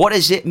it mean? What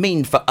does it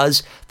mean for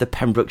us, the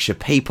Pembrokeshire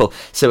people?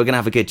 So we're going to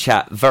have a good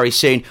chat very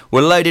soon.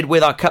 We're loaded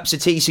with our cups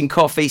of teas and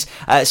coffees.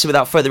 So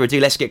without further ado,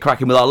 let's get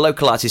cracking with our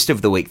local artist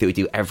of the week that we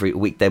do every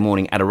weekday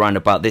morning at around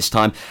about this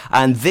time.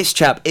 And this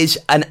chap is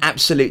an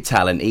absolute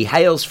talent. He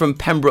hails from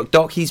Pembroke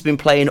Dock. He's been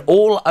playing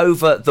all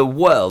over the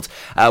world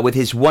with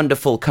his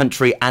wonderful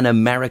country and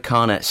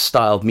Americana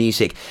styled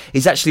music.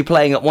 He's actually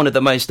playing at one of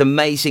the most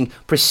amazing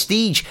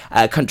prestige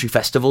country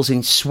festivals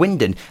in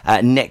Swindon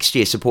next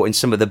year, supporting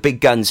some of the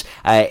big guns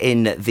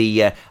in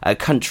the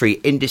country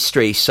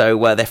industry. So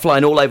they're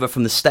flying all over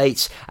from the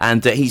States,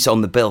 and he's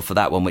on the bill for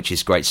that one, which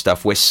is great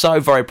stuff. We're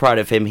so very proud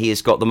of him. He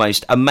has got the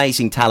most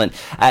amazing talent.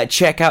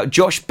 Check out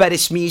Josh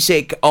Bettis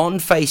Music on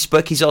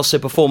Facebook. He's also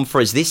performed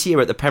for us this year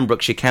at the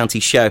Pembrokeshire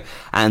County Show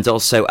and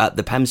also at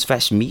the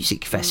Pemsfest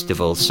Music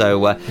Festival.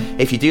 So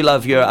if you do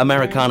love your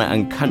Americana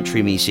and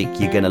country music,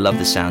 you're going to love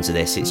the sounds of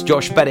this. It's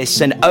Josh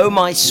Bettis and Oh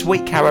My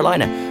Sweet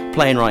Carolina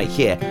playing right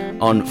here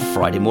on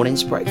Friday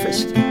morning's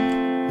breakfast.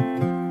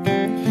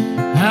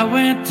 I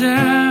went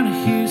down to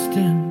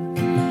Houston,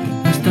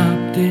 I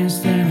stopped in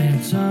San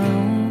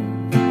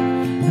Antonio,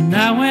 and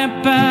I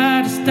went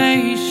by the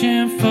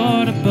station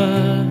for the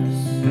bus,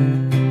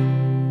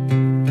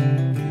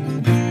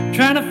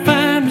 trying to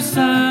find me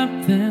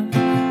something,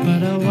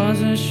 but I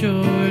wasn't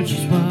sure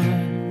just what.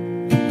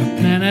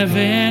 Man, I've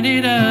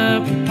ended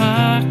up with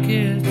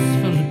pockets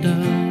full of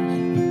dust.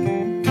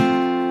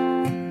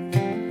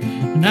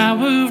 And I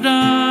moved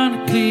on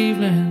to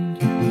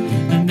Cleveland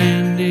and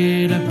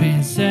ended up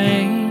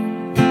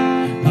insane.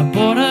 I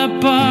bought a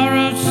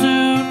borrowed suit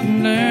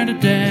and learned to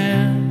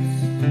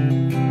dance.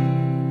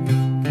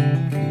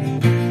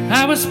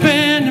 I was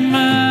spending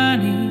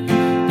money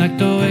like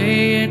the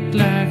way it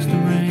likes to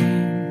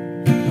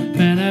rain,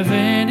 and I've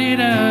ended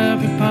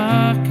up with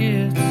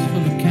pockets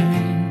full of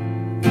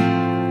cane.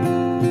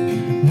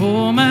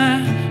 Oh,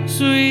 my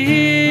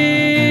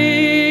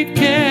sweet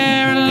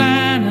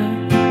Carolina,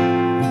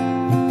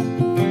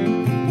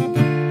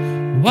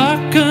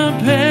 what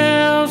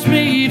compels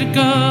me to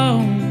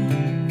go?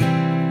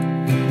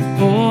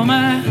 Oh,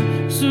 my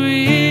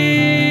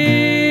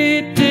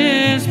sweet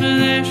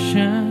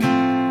disposition,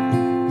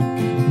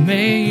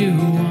 may you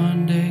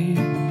one day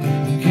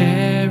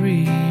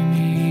carry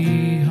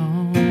me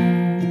home.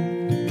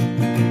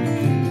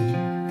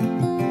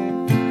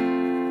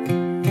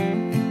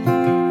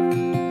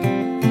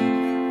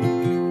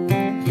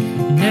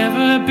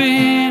 Never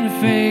been to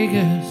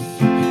Vegas,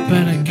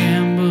 but I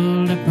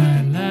gambled up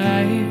my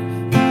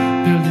life.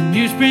 Building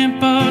newsprint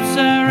boats,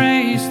 I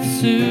raced the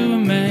sewer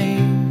maze.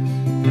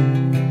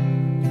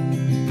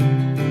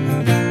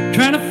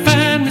 Trying to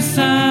find me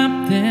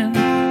something,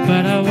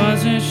 but I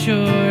wasn't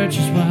sure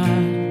just what.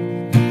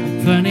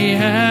 Funny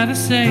how to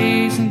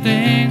say some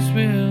things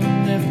will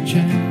never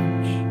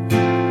change.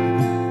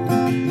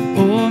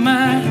 Oh,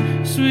 my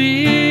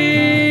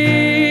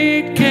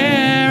sweet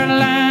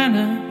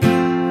Carolina,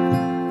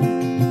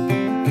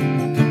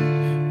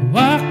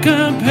 what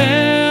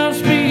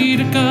compels me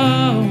to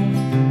go?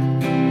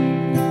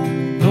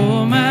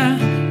 Oh, my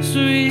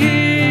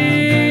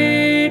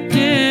sweet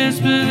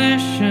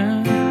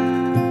disposition,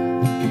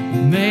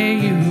 may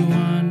you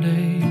one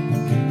day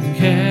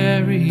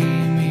carry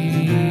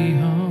me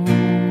home.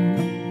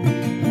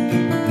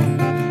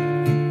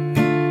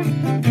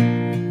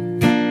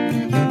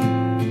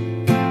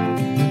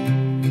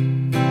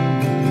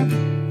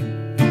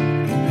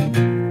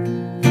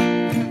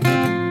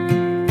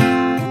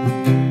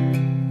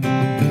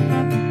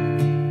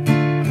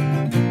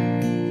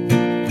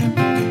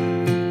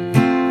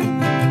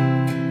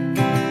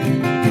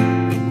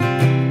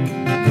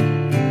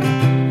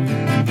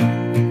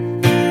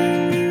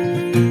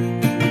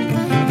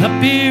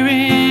 Up here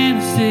in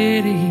the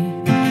city,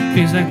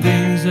 feels like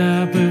things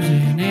are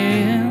bursting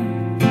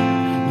in.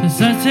 The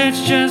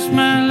sunset's just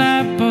my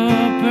light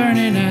bulb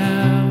burning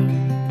out.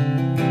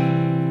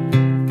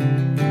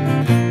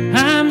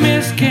 I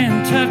miss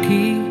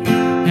Kentucky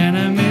and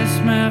I miss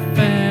my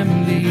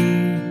family.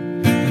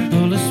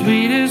 All the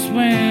sweetest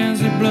winds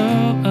that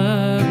blow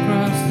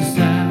across the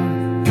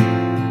south.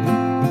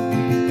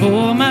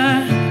 Oh,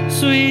 my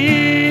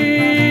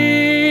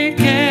sweet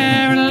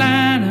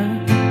Carolina,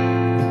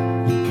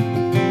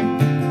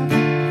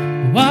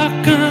 what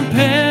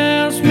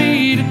compels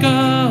me to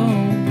go?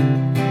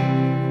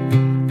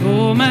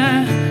 Oh,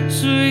 my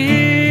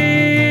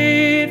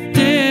sweet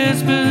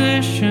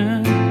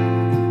disposition,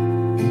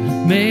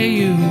 may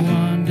you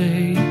one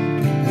day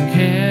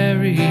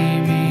carry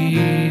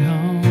me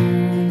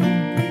home.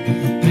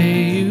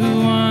 May you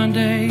one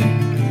day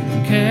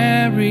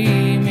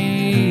carry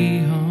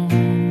me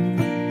home.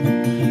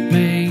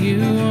 May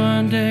you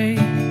one day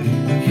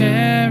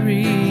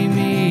carry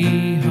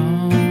me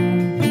home.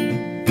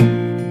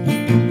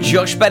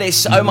 Josh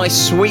Bettis, Oh My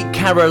Sweet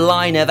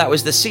Carolina, that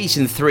was the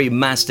Season 3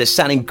 master,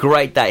 sounding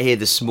great that here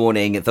this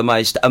morning. The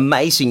most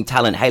amazing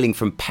talent hailing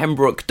from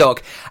Pembroke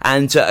Dock,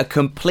 and a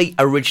complete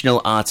original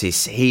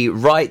artist. He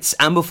writes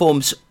and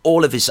performs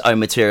all of his own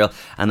material,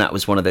 and that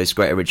was one of those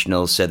great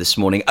originals this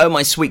morning. Oh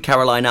My Sweet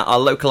Carolina, our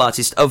local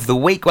artist of the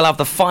week. We'll have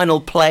the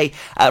final play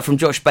from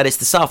Josh Bettis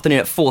this afternoon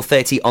at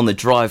 4:30 on the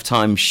Drive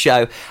Time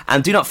show.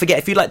 And do not forget,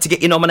 if you'd like to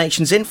get your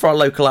nominations in for our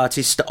local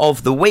artist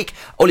of the week,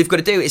 all you've got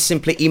to do is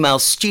simply email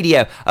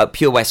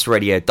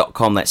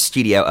studio@purewestradio.com. That's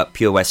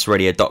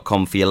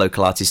studio@purewestradio.com for your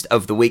local artist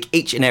of the week,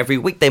 each and every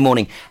weekday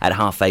morning at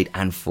 8:30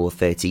 and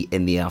 4:30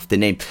 in the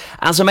afternoon.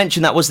 As I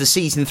mentioned, that was the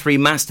Season 3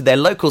 master. Their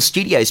local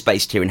studios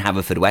based here in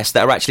Haverfordwest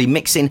that are actually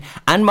mixing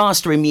and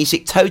mastering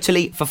music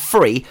totally for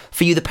free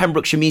for you, the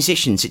Pembrokeshire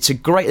musicians. It's a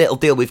great little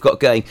deal we've got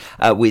going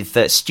with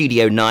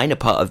Studio 9, a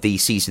part of the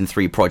Season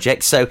 3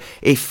 project. So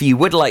if you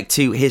would like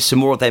to hear some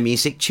more of their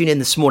music, tune in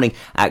this morning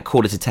at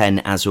 10:15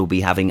 as we'll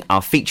be having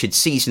our featured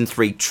Season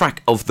 3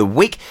 track of the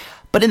week.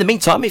 But in the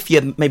meantime, if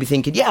you're maybe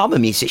thinking, yeah, I'm a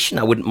musician,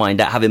 I wouldn't mind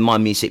having my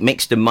music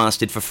mixed and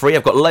mastered for free.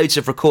 I've got loads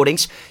of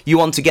recordings. You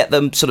want to get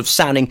them sort of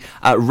sounding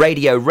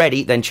radio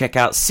ready, then check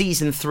out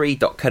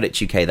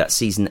season3.co.uk. That's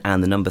season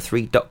and the number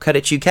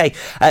 3.co.uk.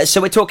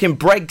 So we're talking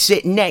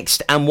Brexit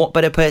next, and what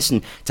better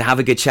person to have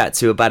a good chat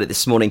to about it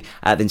this morning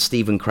than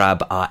Stephen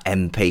Crabb, our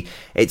MP.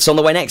 It's on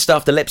the way next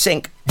after Lip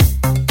Sync.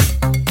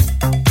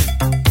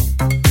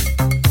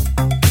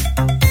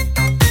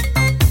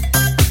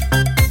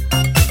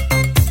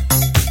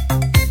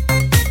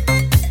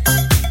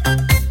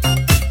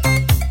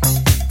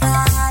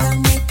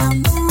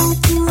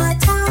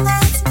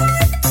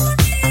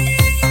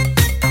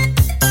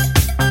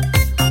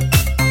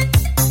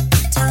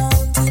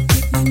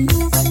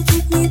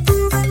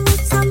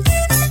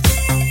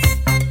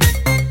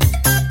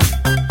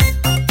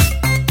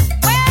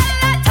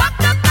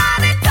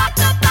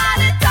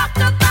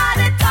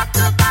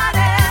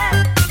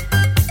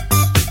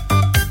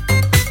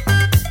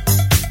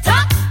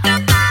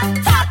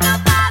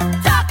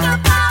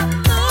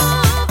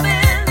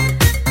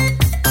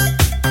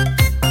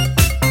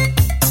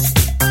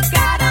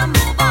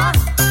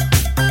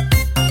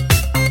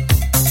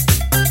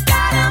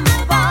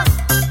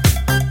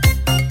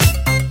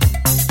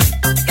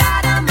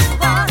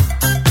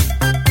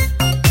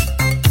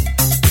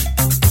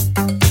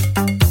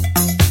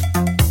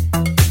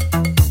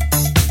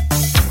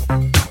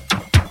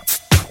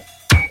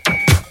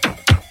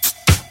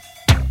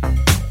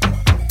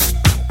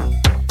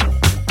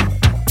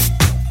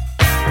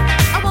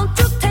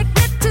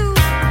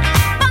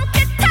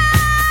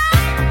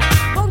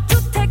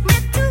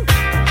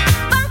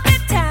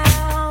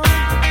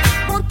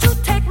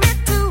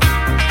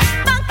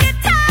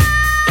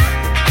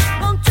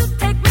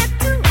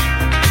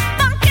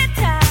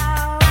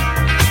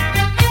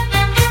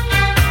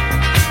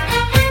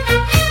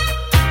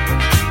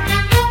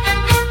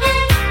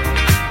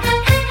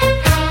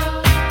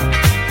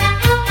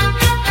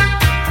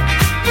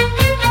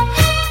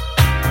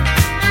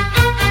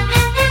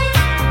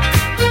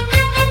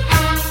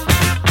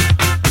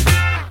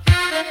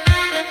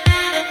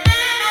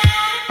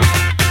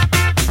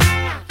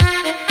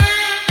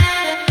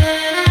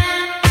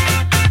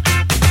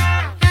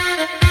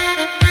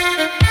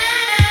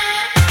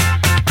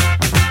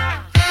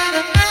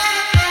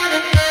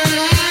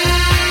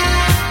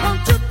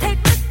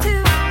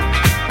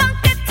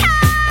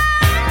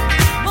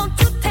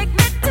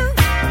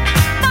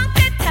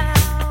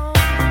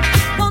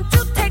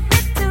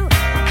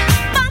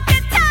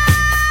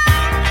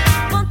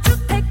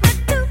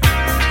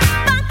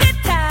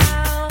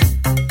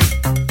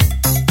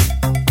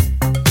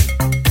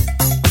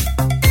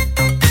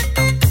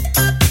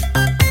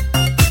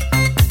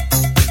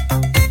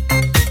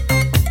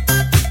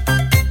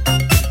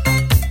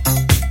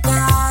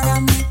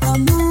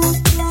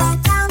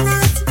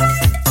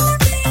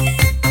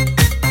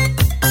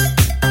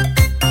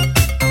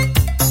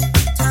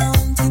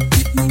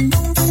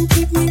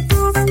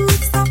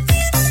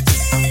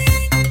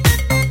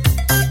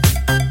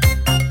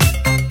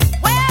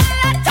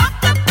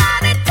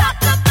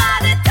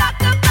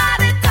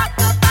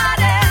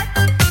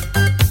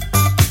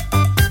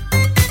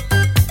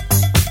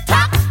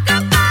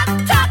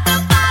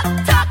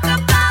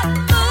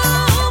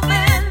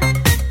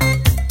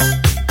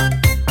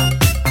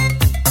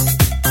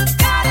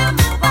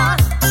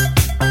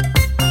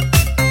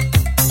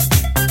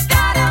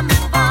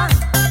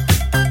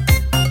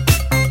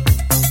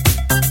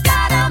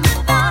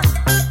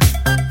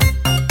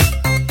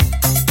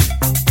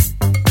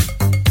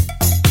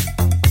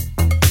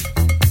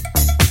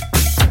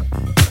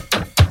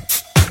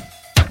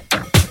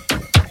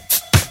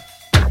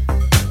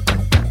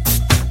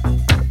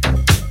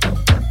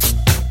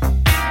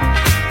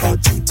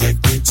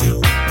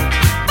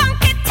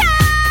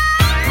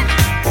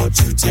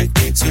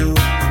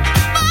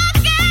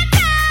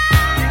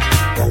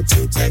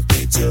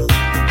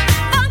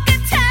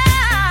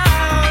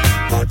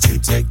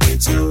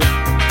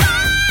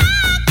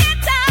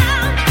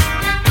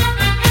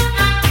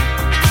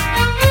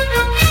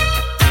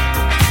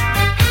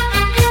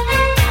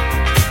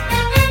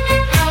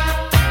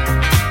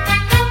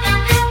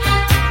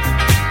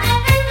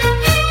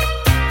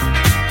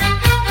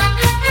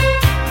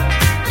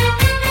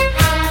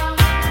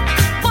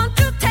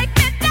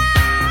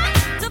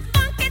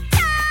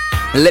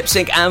 Lip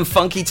Sync and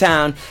Funky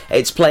Town.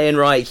 It's playing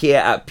right here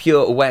at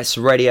Pure West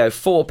Radio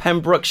for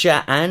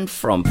Pembrokeshire and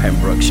from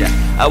Pembrokeshire.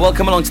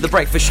 Welcome along to the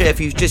Breakfast Show. If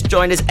you've just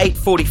joined us,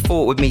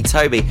 8:44 with me,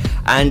 Toby.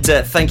 And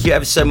thank you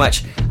ever so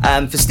much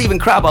for Stephen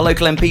Crabb, our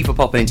local MP, for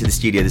popping into the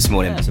studio this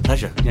morning. Yeah, it's a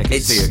pleasure. Yeah, good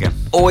to see you again.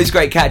 Always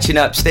great catching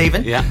up,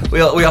 Stephen. Yeah.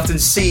 We often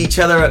see each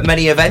other at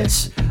many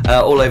events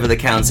all over the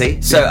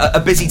county. So a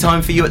busy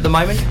time for you at the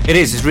moment? It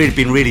is. It's really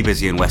been really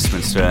busy in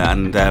Westminster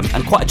and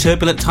quite a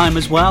turbulent time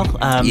as well.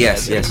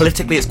 Yes.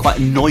 Politically, it's quite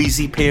a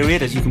noisy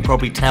period, as you can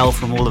probably tell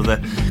from all of the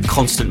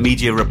constant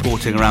media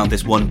reporting around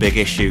this one big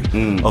issue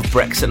of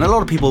Brexit. And a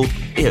lot of people,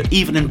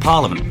 even in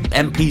Parliament,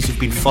 MPs who've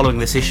been following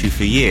this issue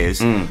for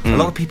years, a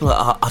lot of people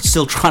are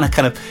still trying to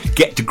kind of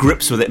get to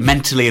grips with it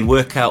mentally and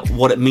work out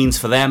what it means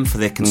for them, for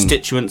their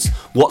constituents,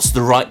 what's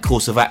the right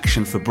course of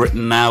action for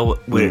Britain now,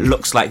 where it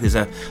looks like there's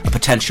a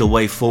potential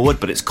way forward,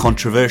 but it's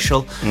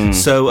controversial.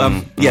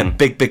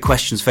 Big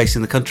questions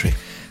facing the country.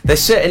 There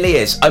certainly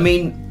is. I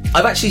mean,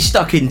 I've actually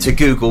stuck into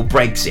Google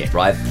Brexit,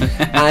 right?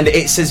 And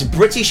it says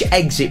British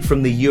exit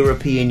from the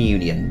European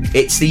Union.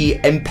 It's the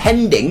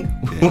impending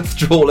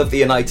withdrawal of the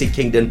United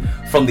Kingdom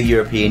from the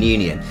European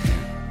Union.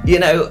 You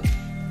know,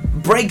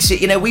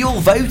 Brexit, we all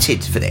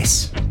voted for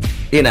this.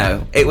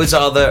 It was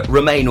either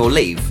remain or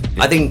leave.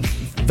 I think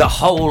the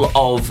whole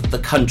of the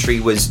country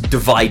was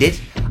divided.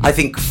 I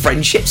think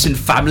friendships and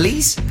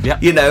families,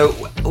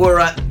 were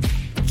at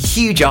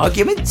huge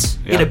arguments.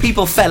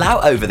 People fell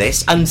out over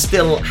this and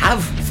still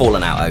have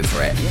fallen out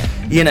over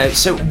it.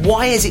 So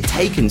why has it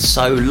taken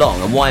so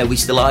long, and why are we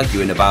still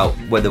arguing about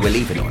whether we're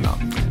leaving or not?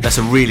 That's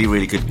a really,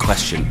 really good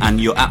question, and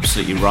you're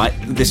absolutely right.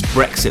 This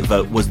Brexit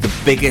vote was the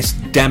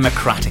biggest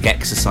democratic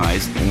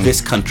exercise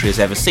this country has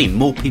ever seen.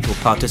 More people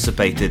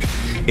participated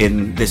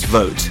in this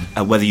vote,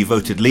 whether you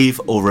voted leave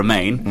or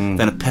remain,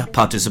 than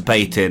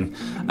participate in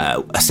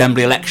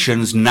assembly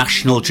elections,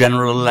 national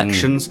general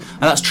elections,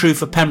 and that's true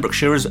for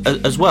Pembrokeshire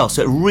as well.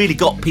 So it really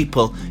got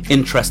people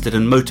interested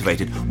and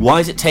motivated. Why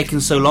has it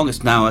taken so long?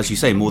 It's now, as you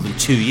say, more than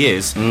 2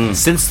 years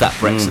since that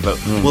Brexit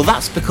vote. Well,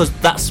 that's because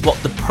that's what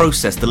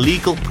the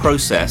legal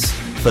process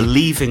for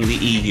leaving the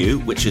EU,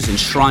 which is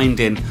enshrined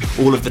in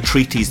all of the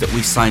treaties that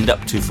we signed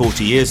up to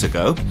 40 years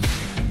ago,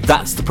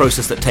 that's the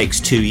process that takes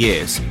 2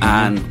 years.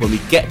 And when we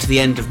get to the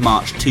end of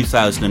March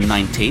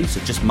 2019, so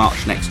just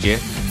March next year,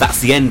 that's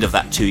the end of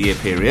that 2-year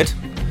period.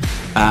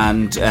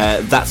 And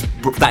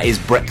that is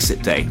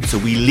Brexit Day. So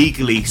we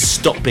legally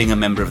stop being a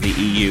member of the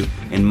EU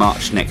in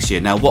March next year.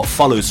 Now, what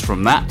follows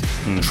from that,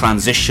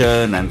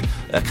 transition and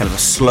kind of a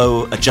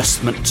slow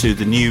adjustment to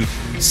the new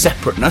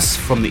separateness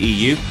from the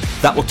EU,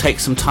 that will take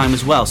some time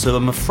as well. So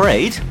I'm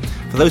afraid,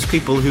 for those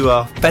people who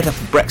are fed up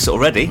with Brexit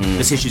already,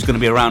 this issue is going to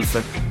be around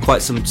for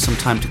quite some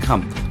time to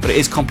come. But it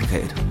is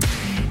complicated.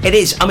 It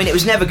is. I mean, it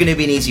was never going to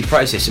be an easy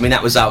process. I mean,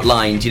 that was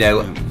outlined,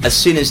 as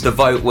soon as the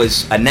vote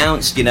was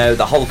announced,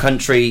 the whole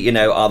country,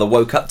 either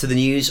woke up to the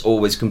news or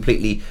was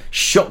completely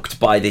shocked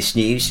by this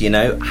news,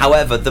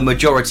 However, the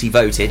majority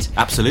voted.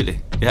 Absolutely,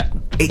 yeah.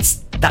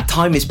 That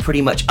time is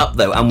pretty much up,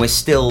 though, and we're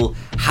still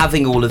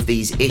having all of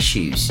these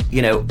issues.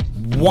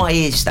 Why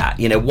is that?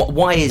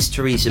 Why is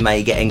Theresa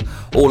May getting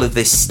all of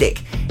this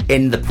stick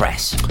in the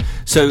press?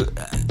 So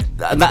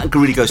that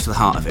really goes to the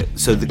heart of it.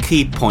 So the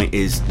key point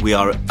is we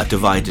are a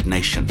divided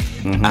nation,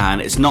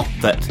 and it's not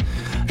that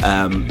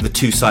the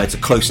two sides are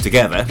close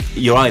together.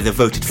 You either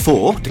voted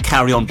for to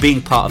carry on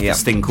being part of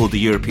this thing called the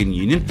European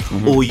Union,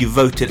 or you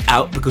voted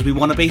out because we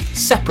want to be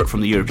separate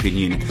from the European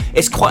Union.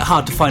 It's quite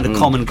hard to find a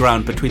common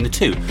ground between the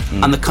two,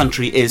 and the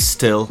country is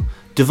still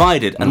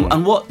divided.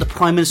 And what the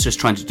Prime Minister is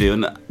trying to do,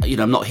 and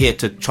I'm not here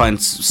to try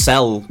and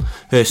sell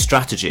her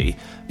strategy,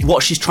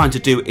 what she's trying to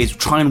do is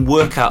try and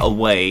work out a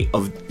way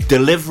of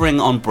delivering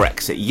on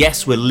Brexit.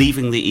 Yes, we're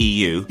leaving the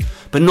EU,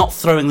 but not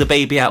throwing the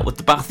baby out with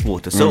the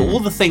bathwater. So all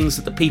the things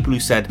that the people who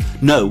said,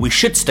 no, we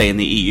should stay in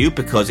the EU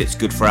because it's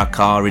good for our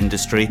car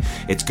industry,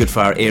 it's good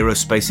for our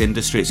aerospace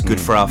industry, it's good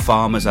for our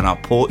farmers and our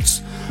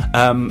ports.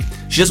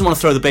 She doesn't want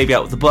to throw the baby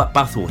out with the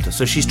bathwater.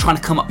 So she's trying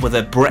to come up with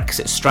a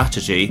Brexit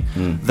strategy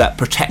that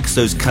protects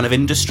those kind of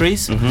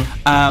industries.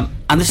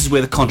 And this is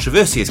where the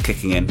controversy is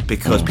kicking in,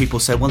 because people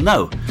say, well,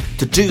 no,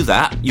 to do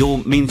that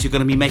means you're going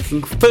to be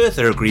making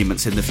further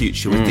agreements in the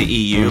future with the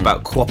EU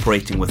about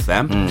cooperating with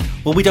them.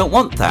 Well, we don't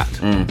want that.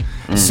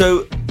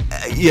 So,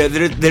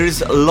 there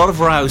is a lot of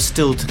rows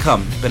still to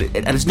come,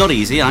 and it's not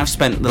easy. I've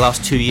spent the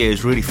last 2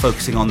 years really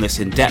focusing on this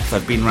in depth.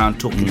 I've been around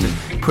talking to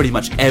pretty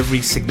much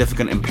every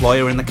significant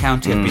employer in the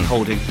county. I've been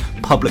holding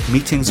public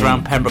meetings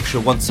around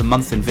Pembrokeshire once a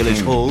month in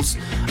village halls,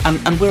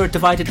 and we're a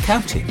divided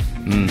county.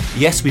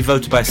 Yes, we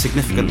voted by a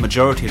significant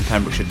majority in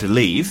Pembrokeshire to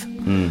leave,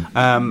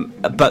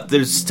 but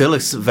there's still a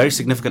very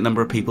significant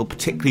number of people,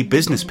 particularly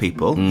business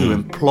people, who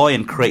employ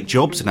and create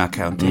jobs in our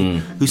county,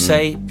 who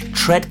say,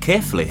 tread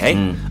carefully,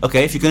 hey?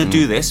 Okay, if you're going to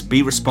do this,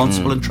 be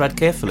responsible and tread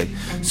carefully.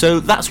 So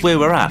that's where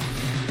we're at.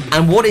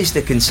 And what is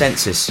the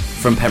consensus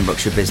from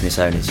Pembrokeshire business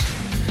owners?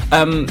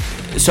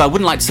 So I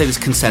wouldn't like to say there's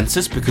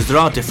consensus, because there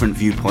are different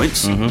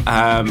viewpoints.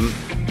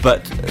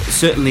 But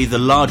certainly the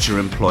larger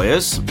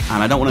employers,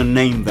 and I don't want to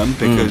name them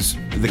because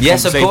the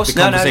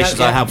conversations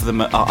I have with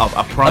them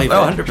are private.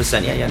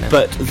 100%,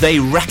 But they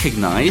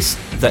recognise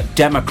that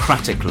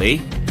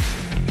democratically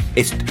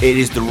it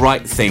is the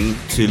right thing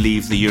to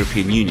leave the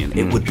European Union.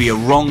 It would be a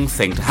wrong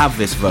thing to have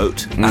this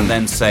vote and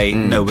then say,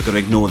 no, we're going to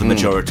ignore the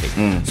majority.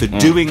 So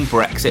doing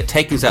Brexit,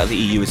 taking us out of the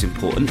EU is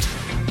important,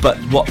 but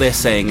what they're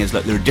saying is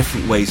that there are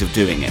different ways of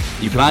doing it.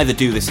 You can either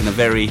do this in a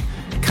very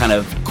kind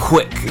of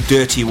quick,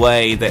 dirty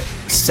way that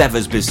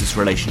severs business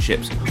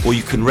relationships, or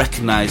you can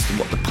recognise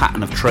what the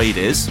pattern of trade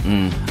is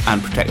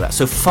and protect that.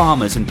 So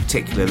farmers in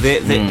particular,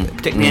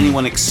 particularly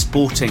anyone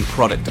exporting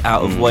product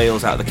out of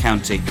Wales, out of the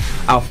county,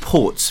 our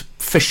ports,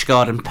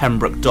 Fishguard and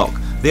Pembroke Dock,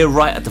 they're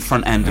right at the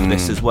front end of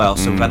this as well.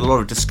 So we've had a lot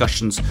of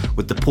discussions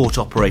with the port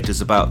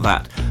operators about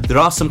that. There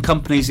are some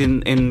companies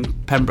in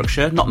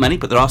Pembrokeshire, not many,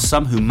 but there are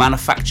some who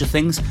manufacture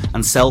things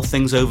and sell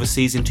things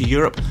overseas into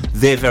Europe.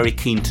 They're very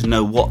keen to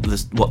know what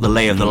the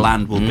lay of the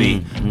land will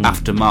be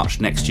after March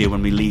next year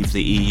when we leave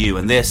the EU.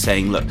 And they're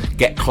saying, look,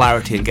 get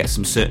clarity and get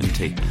some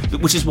certainty,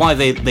 which is why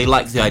they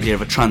like the idea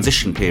of a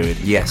transition period.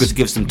 Yes. Because it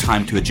gives them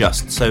time to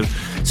adjust. So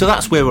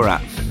that's where we're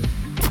at.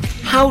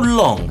 How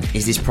long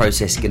is this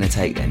process going to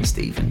take then,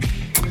 Stephen?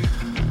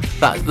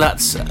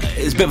 It's a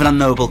bit of an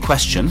unknowable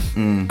question.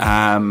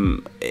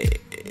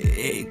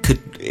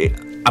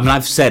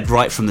 I've said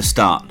right from the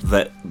start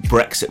that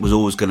Brexit was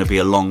always going to be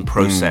a long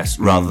process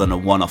rather than a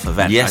one-off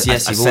event. Yes,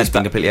 you've always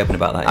been completely open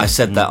about that. I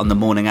said that on the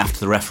morning after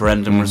the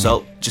referendum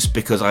result, just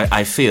because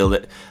I feel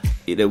that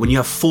when you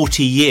have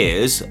 40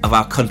 years of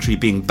our country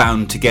being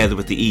bound together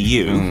with the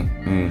EU,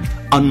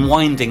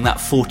 unwinding that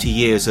 40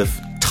 years of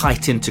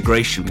tight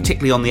integration,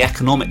 particularly on the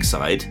economic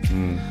side,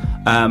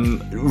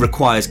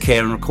 requires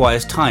care and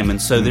requires time,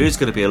 and so there is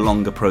going to be a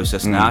longer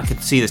process now. I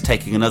could see this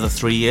taking another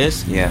 3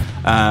 years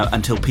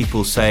until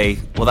people say,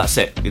 well, that's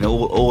it,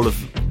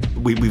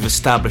 we've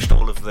established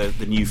all of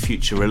the new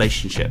future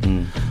relationship.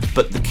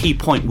 But the key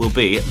point will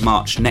be at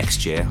March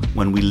next year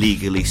when we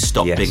legally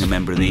stop being a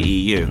member of the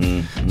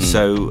EU.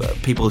 So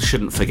people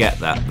shouldn't forget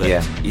that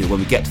when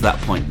we get to that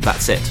point,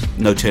 that's it,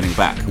 no turning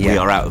back. We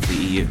are out of the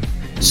EU.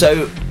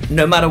 So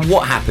no matter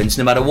what happens,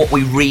 no matter what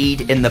we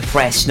read in the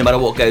press, no matter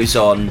what goes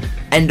on,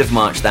 end of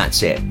March,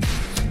 that's it.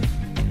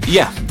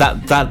 Yeah,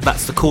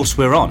 that's the course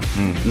we're on.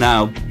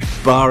 Now,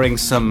 barring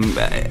some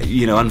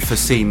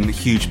unforeseen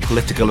huge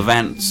political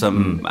event,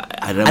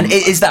 I don't. And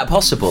is that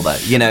possible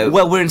though?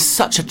 Well, we're in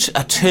such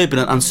a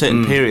turbulent,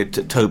 uncertain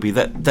period, Toby,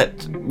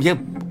 that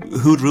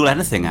who'd rule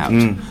anything out?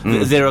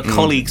 There are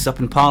colleagues up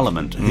in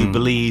Parliament who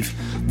believe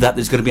that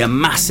there's going to be a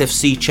massive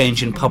sea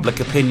change in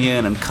public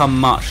opinion, and come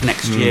March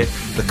next year,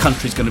 the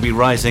country's going to be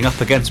rising up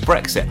against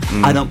Brexit.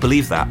 I don't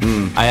believe that.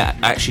 I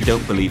actually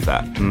don't believe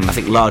that. I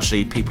think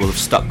largely people have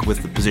stuck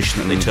with the position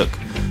that they took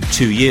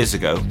 2 years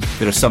ago.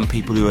 There are some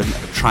people who are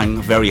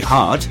trying very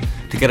hard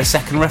to get a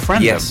second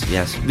referendum.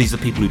 Yes. These are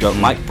people who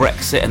don't like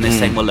Brexit, and they're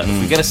saying, well, look,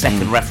 if we get a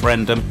second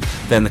referendum,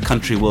 then the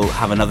country will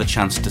have another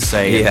chance to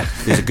say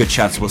there's a good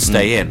chance we'll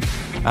stay in.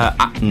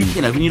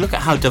 When you look at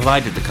how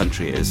divided the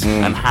country is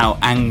and how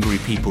angry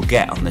people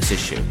get on this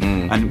issue,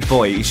 and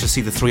boy, you should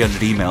see the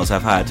 300 emails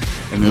I've had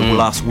in the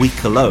last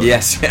week alone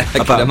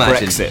about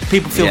Brexit.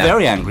 People feel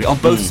very angry on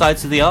both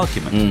sides of the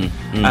argument.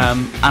 And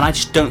I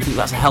just don't think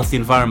that's a healthy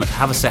environment to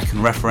have a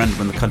second referendum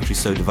when the country's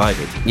so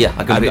divided. Yeah,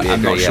 I completely agree.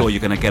 I'm not sure you're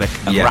going to get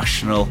a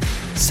rational,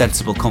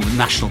 sensible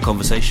national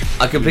conversation.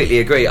 I completely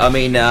agree. I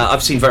mean,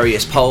 I've seen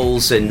various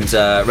polls and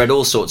read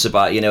all sorts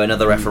about,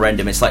 another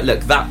referendum. It's like,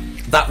 look,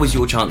 that was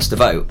your chance to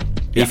vote.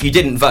 If you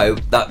didn't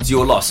vote, that's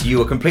your loss. You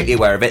were completely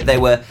aware of it. There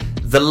were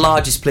the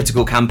largest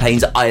political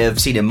campaigns I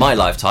have seen in my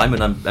lifetime,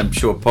 and I'm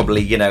sure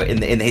probably, you know, in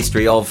the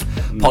history of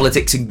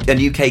politics and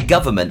UK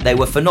government. They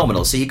were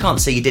phenomenal, so you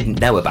can't say you didn't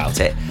know about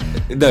it.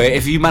 No,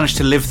 if you managed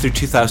to live through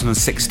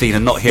 2016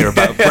 and not hear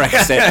about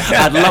Brexit,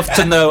 I'd love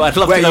to know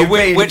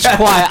which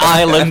quiet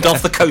island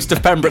off the coast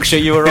of Pembrokeshire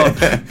you were on.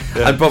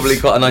 And probably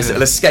quite a nice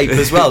little escape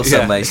as well,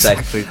 some may say.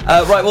 Exactly.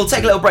 Right, we'll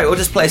take a little break. We'll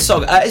just play a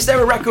song. Is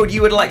there a record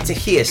you would like to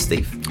hear,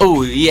 Steve?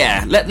 Oh,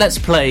 yeah. Let's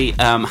play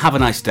Have a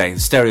Nice Day,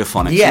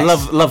 Stereophonics.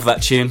 Yes. Love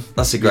that tune.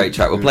 That's a great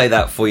track. We'll play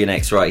that for you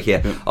next right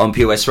here on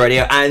Pure West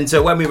Radio. And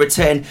when we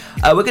return,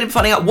 we're going to be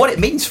finding out what it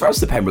means for us,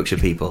 the Pembrokeshire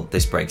people,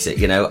 this Brexit,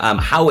 you know,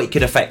 how it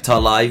could affect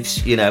our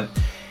lives, you know.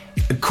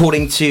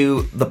 According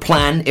to the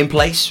plan in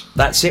place,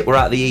 that's it, we're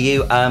out of the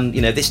EU.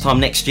 You know, this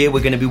time next year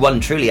we're going to be well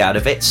and truly out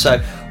of it. So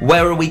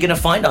where are we going to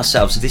find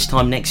ourselves this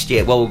time next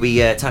year? Well, we'll be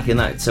tackling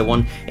that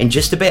one in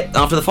just a bit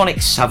after the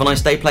Phonics. Have a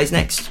Nice Day plays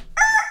next.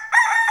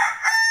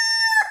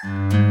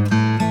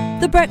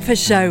 The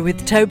Breakfast Show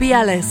with Toby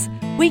Ellis.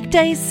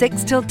 Weekdays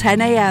 6 till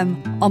 10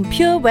 a.m. on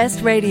Pure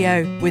West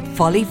Radio with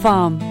Folly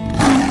Farm.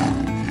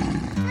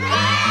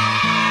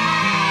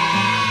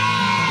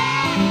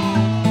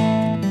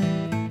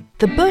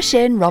 The Bush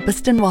Inn,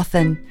 Robertson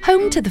Wathen,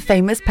 home to the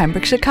famous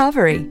Pembrokeshire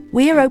Carvery.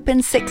 We are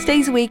open 6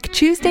 days a week,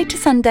 Tuesday to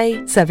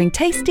Sunday, serving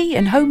tasty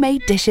and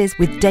homemade dishes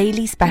with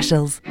daily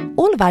specials.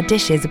 All of our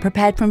dishes are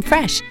prepared from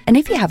fresh, and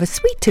if you have a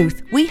sweet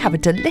tooth, we have a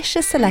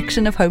delicious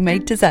selection of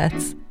homemade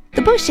desserts.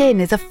 The Bush Inn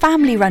is a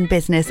family-run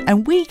business,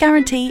 and we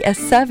guarantee a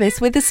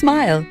service with a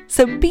smile.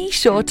 So be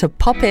sure to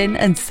pop in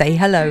and say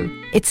hello.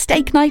 It's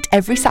steak night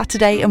every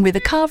Saturday and with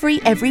a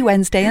carvery every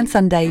Wednesday and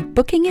Sunday.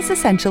 Booking is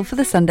essential for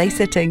the Sunday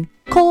sitting.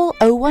 Call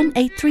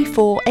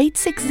 01834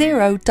 860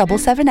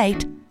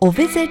 778 or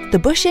visit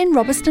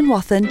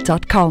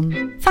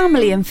thebushinrobertsonwathen.com.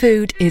 Family and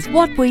food is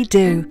what we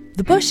do.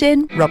 The Bush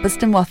Inn,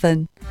 Robertson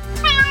Wathen.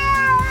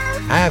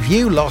 Have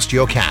you lost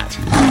your cat?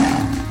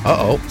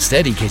 Uh-oh,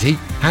 steady kitty.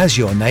 Has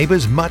your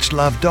neighbour's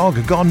much-loved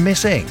dog gone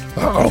missing?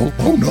 Uh-oh,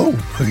 oh no.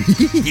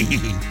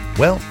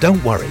 Well,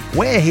 don't worry,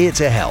 we're here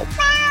to help.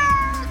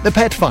 The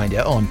Pet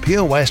Finder on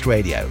Pure West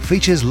Radio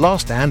features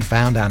lost and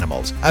found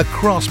animals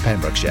across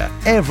Pembrokeshire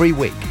every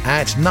week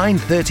at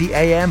 9:30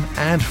 a.m.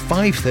 and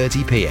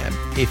 5:30 p.m.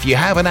 If you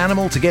have an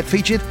animal to get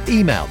featured,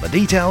 email the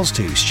details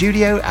to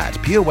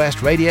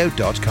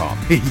studio@purewestradio.com.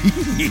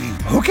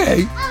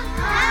 Okay.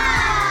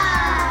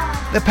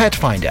 The Pet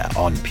Finder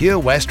on Pure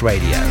West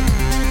Radio.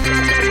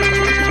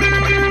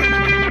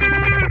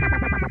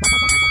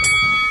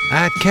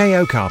 At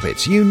KO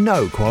Carpets, you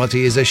know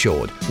quality is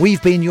assured.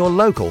 We've been your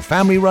local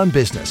family-run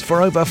business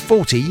for over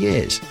 40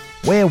 years.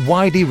 We're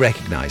widely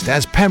recognised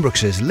as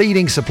Pembrokeshire's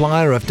leading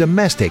supplier of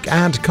domestic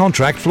and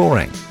contract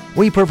flooring.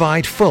 We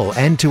provide full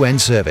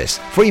end-to-end service,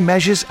 free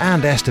measures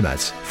and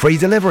estimates, free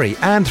delivery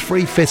and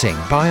free fitting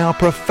by our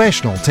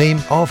professional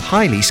team of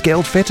highly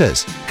skilled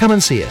fitters. Come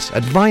and see us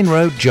at Vine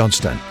Road,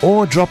 Johnston,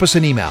 or drop us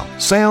an email,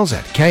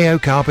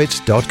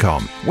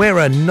 sales@kocarpets.com. We're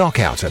a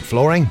knockout at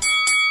flooring.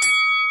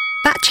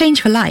 That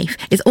Change for Life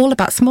is all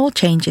about small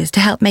changes to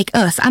help make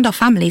us and our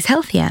families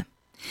healthier.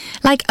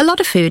 Like, a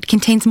lot of food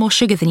contains more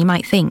sugar than you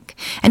might think,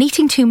 and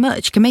eating too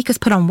much can make us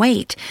put on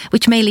weight,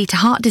 which may lead to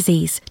heart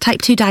disease,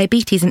 type 2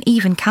 diabetes and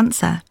even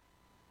cancer.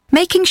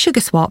 Making sugar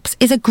swaps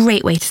is a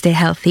great way to stay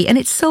healthy, and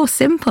it's so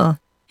simple.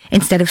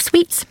 Instead of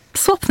sweets,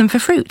 swap them for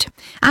fruit.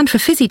 And for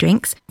fizzy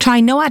drinks,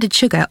 try no added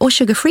sugar or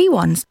sugar-free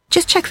ones.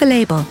 Just check the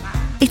label.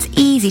 It's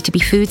easy to be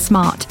food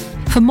smart.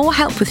 For more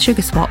help with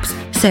sugar swaps,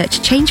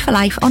 search Change for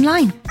Life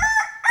online.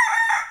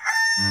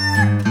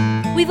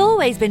 We've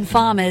always been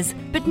farmers,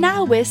 but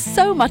now we're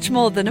so much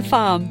more than a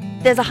farm.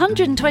 There's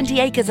 120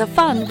 acres of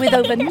fun with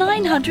over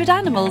 900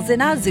 animals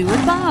in our zoo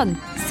and barn,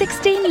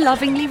 16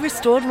 lovingly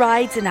restored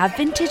rides in our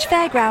vintage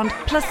fairground,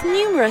 plus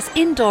numerous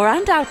indoor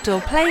and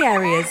outdoor play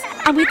areas.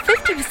 And with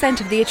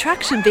 50% of the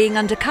attraction being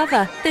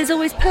undercover, there's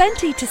always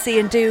plenty to see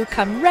and do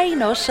come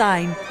rain or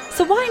shine.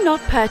 So why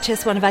not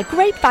purchase one of our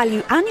great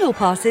value annual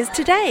passes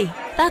today?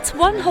 That's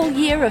one whole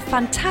year of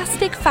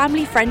fantastic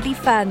family-friendly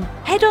fun.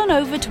 Head on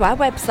over to our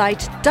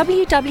website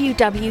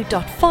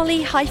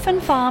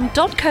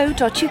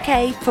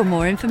www.folly-farm.co.uk for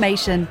more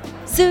information.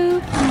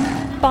 Zoo,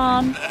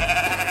 barn,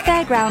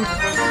 fairground,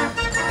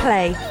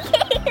 play.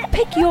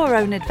 Pick your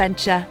own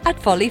adventure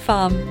at Folly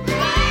Farm.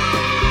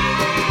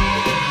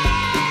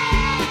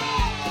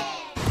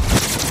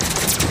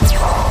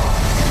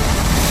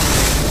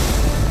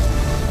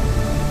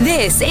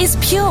 This is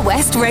Pure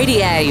West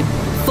Radio.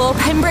 For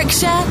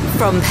Pembrokeshire,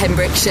 from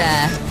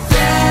Pembrokeshire.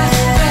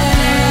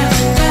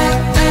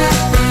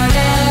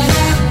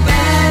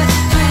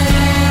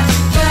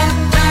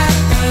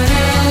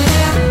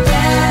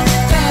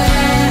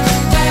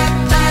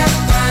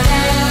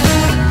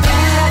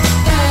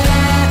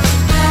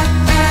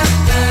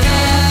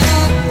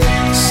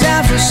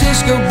 San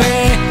Francisco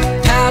Bay,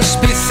 house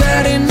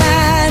B39,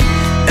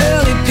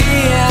 early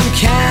PM,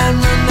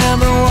 can't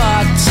remember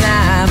what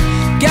time.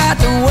 Got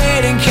the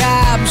waiting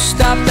cab,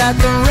 stopped at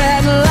the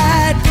red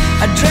light.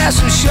 Address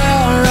I'm sure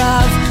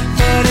of,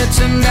 but it's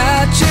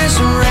not just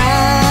right.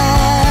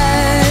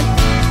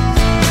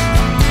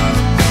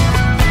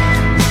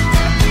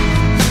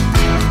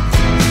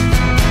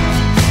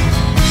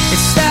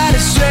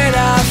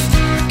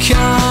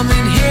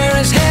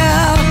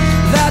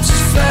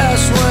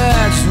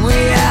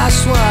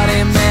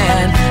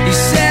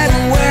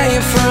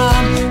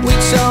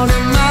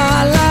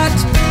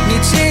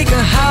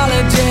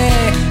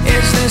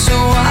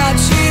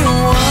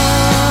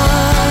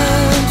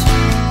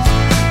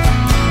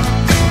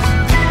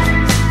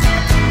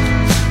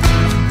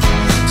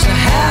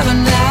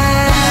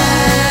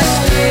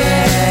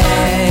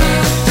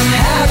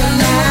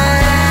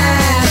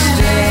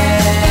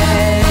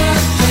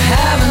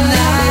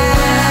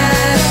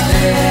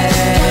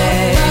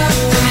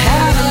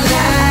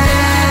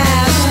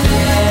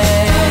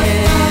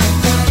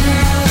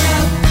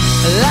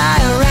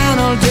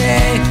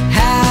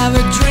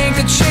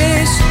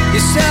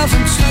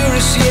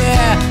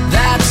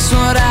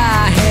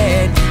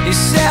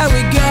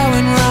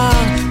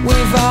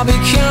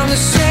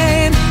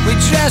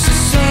 dress the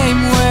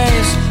same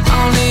ways,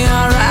 only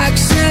our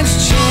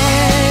accents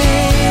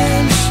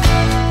change.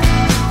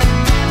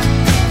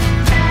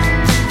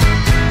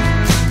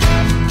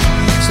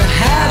 So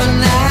have a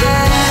nice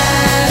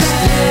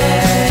day.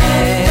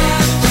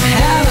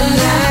 Have a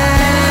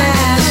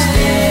nice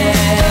day.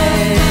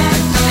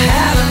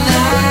 Have a nice day. Have a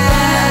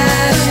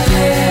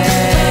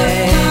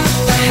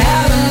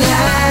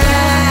nice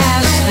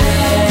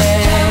day.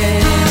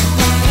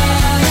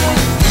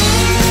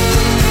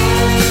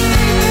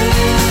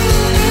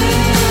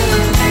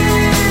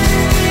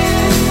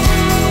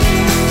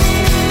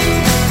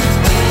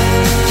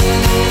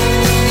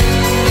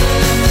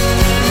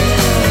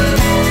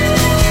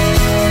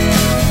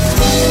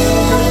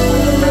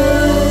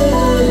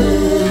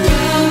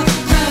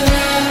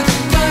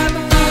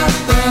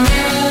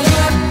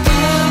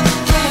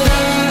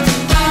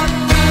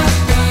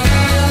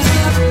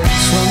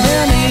 Swim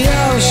in the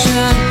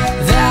ocean,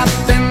 that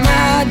be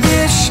my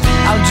dish.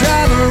 I'll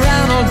drive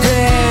around all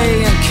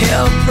day and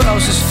kill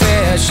processed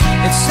fish.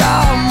 It's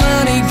all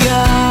money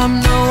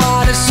gum, no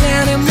artists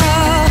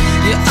anymore.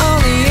 You're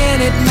only in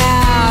it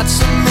now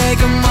to make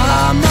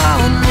more,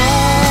 more, more.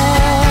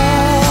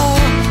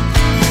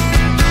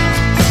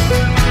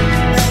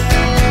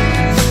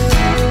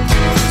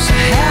 So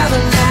have a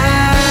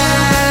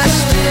nice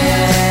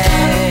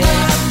day.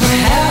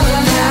 Have a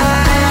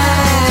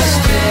nice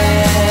day.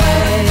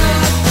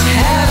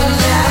 Have a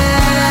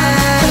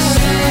nice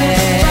day.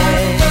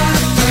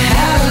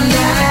 Have a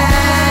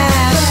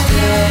nice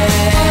day.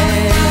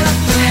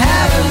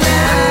 Have a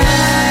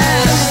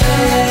nice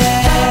day.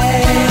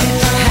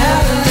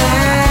 Have a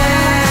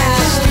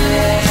nice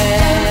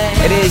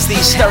day. It is the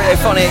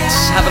Stereophonics.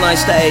 Have a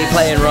nice day,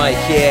 playing right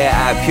here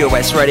at Pure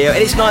West Radio.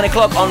 It is 9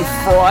 o'clock on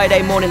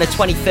Friday morning, the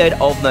 23rd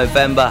of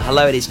November.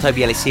 Hello, it is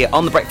Toby Ellis here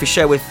on The Breakfast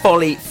Show with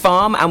Folly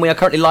Farm, and we are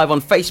currently live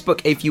on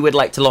Facebook if you would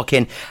like to lock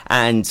in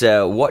and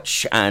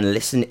watch and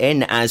listen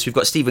in, as we've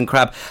got Stephen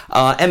Crabb,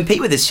 our MP,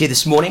 with us here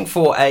this morning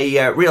for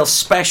a real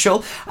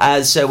special,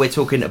 as we're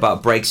talking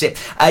about Brexit.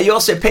 You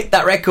also picked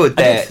that record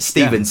there,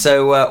 Stephen, yeah.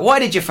 So why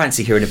did you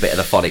fancy hearing a bit of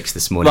the phonics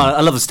this morning? Well,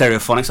 I love the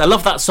Stereophonics. I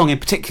love that song in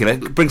particular.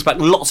 It brings back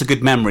lots of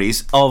good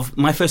memories of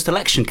my first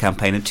election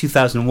campaign in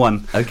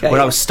 2001, Okay.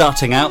 where I was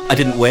starting out. I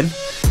didn't win,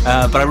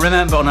 but I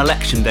remember on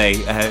election day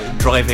driving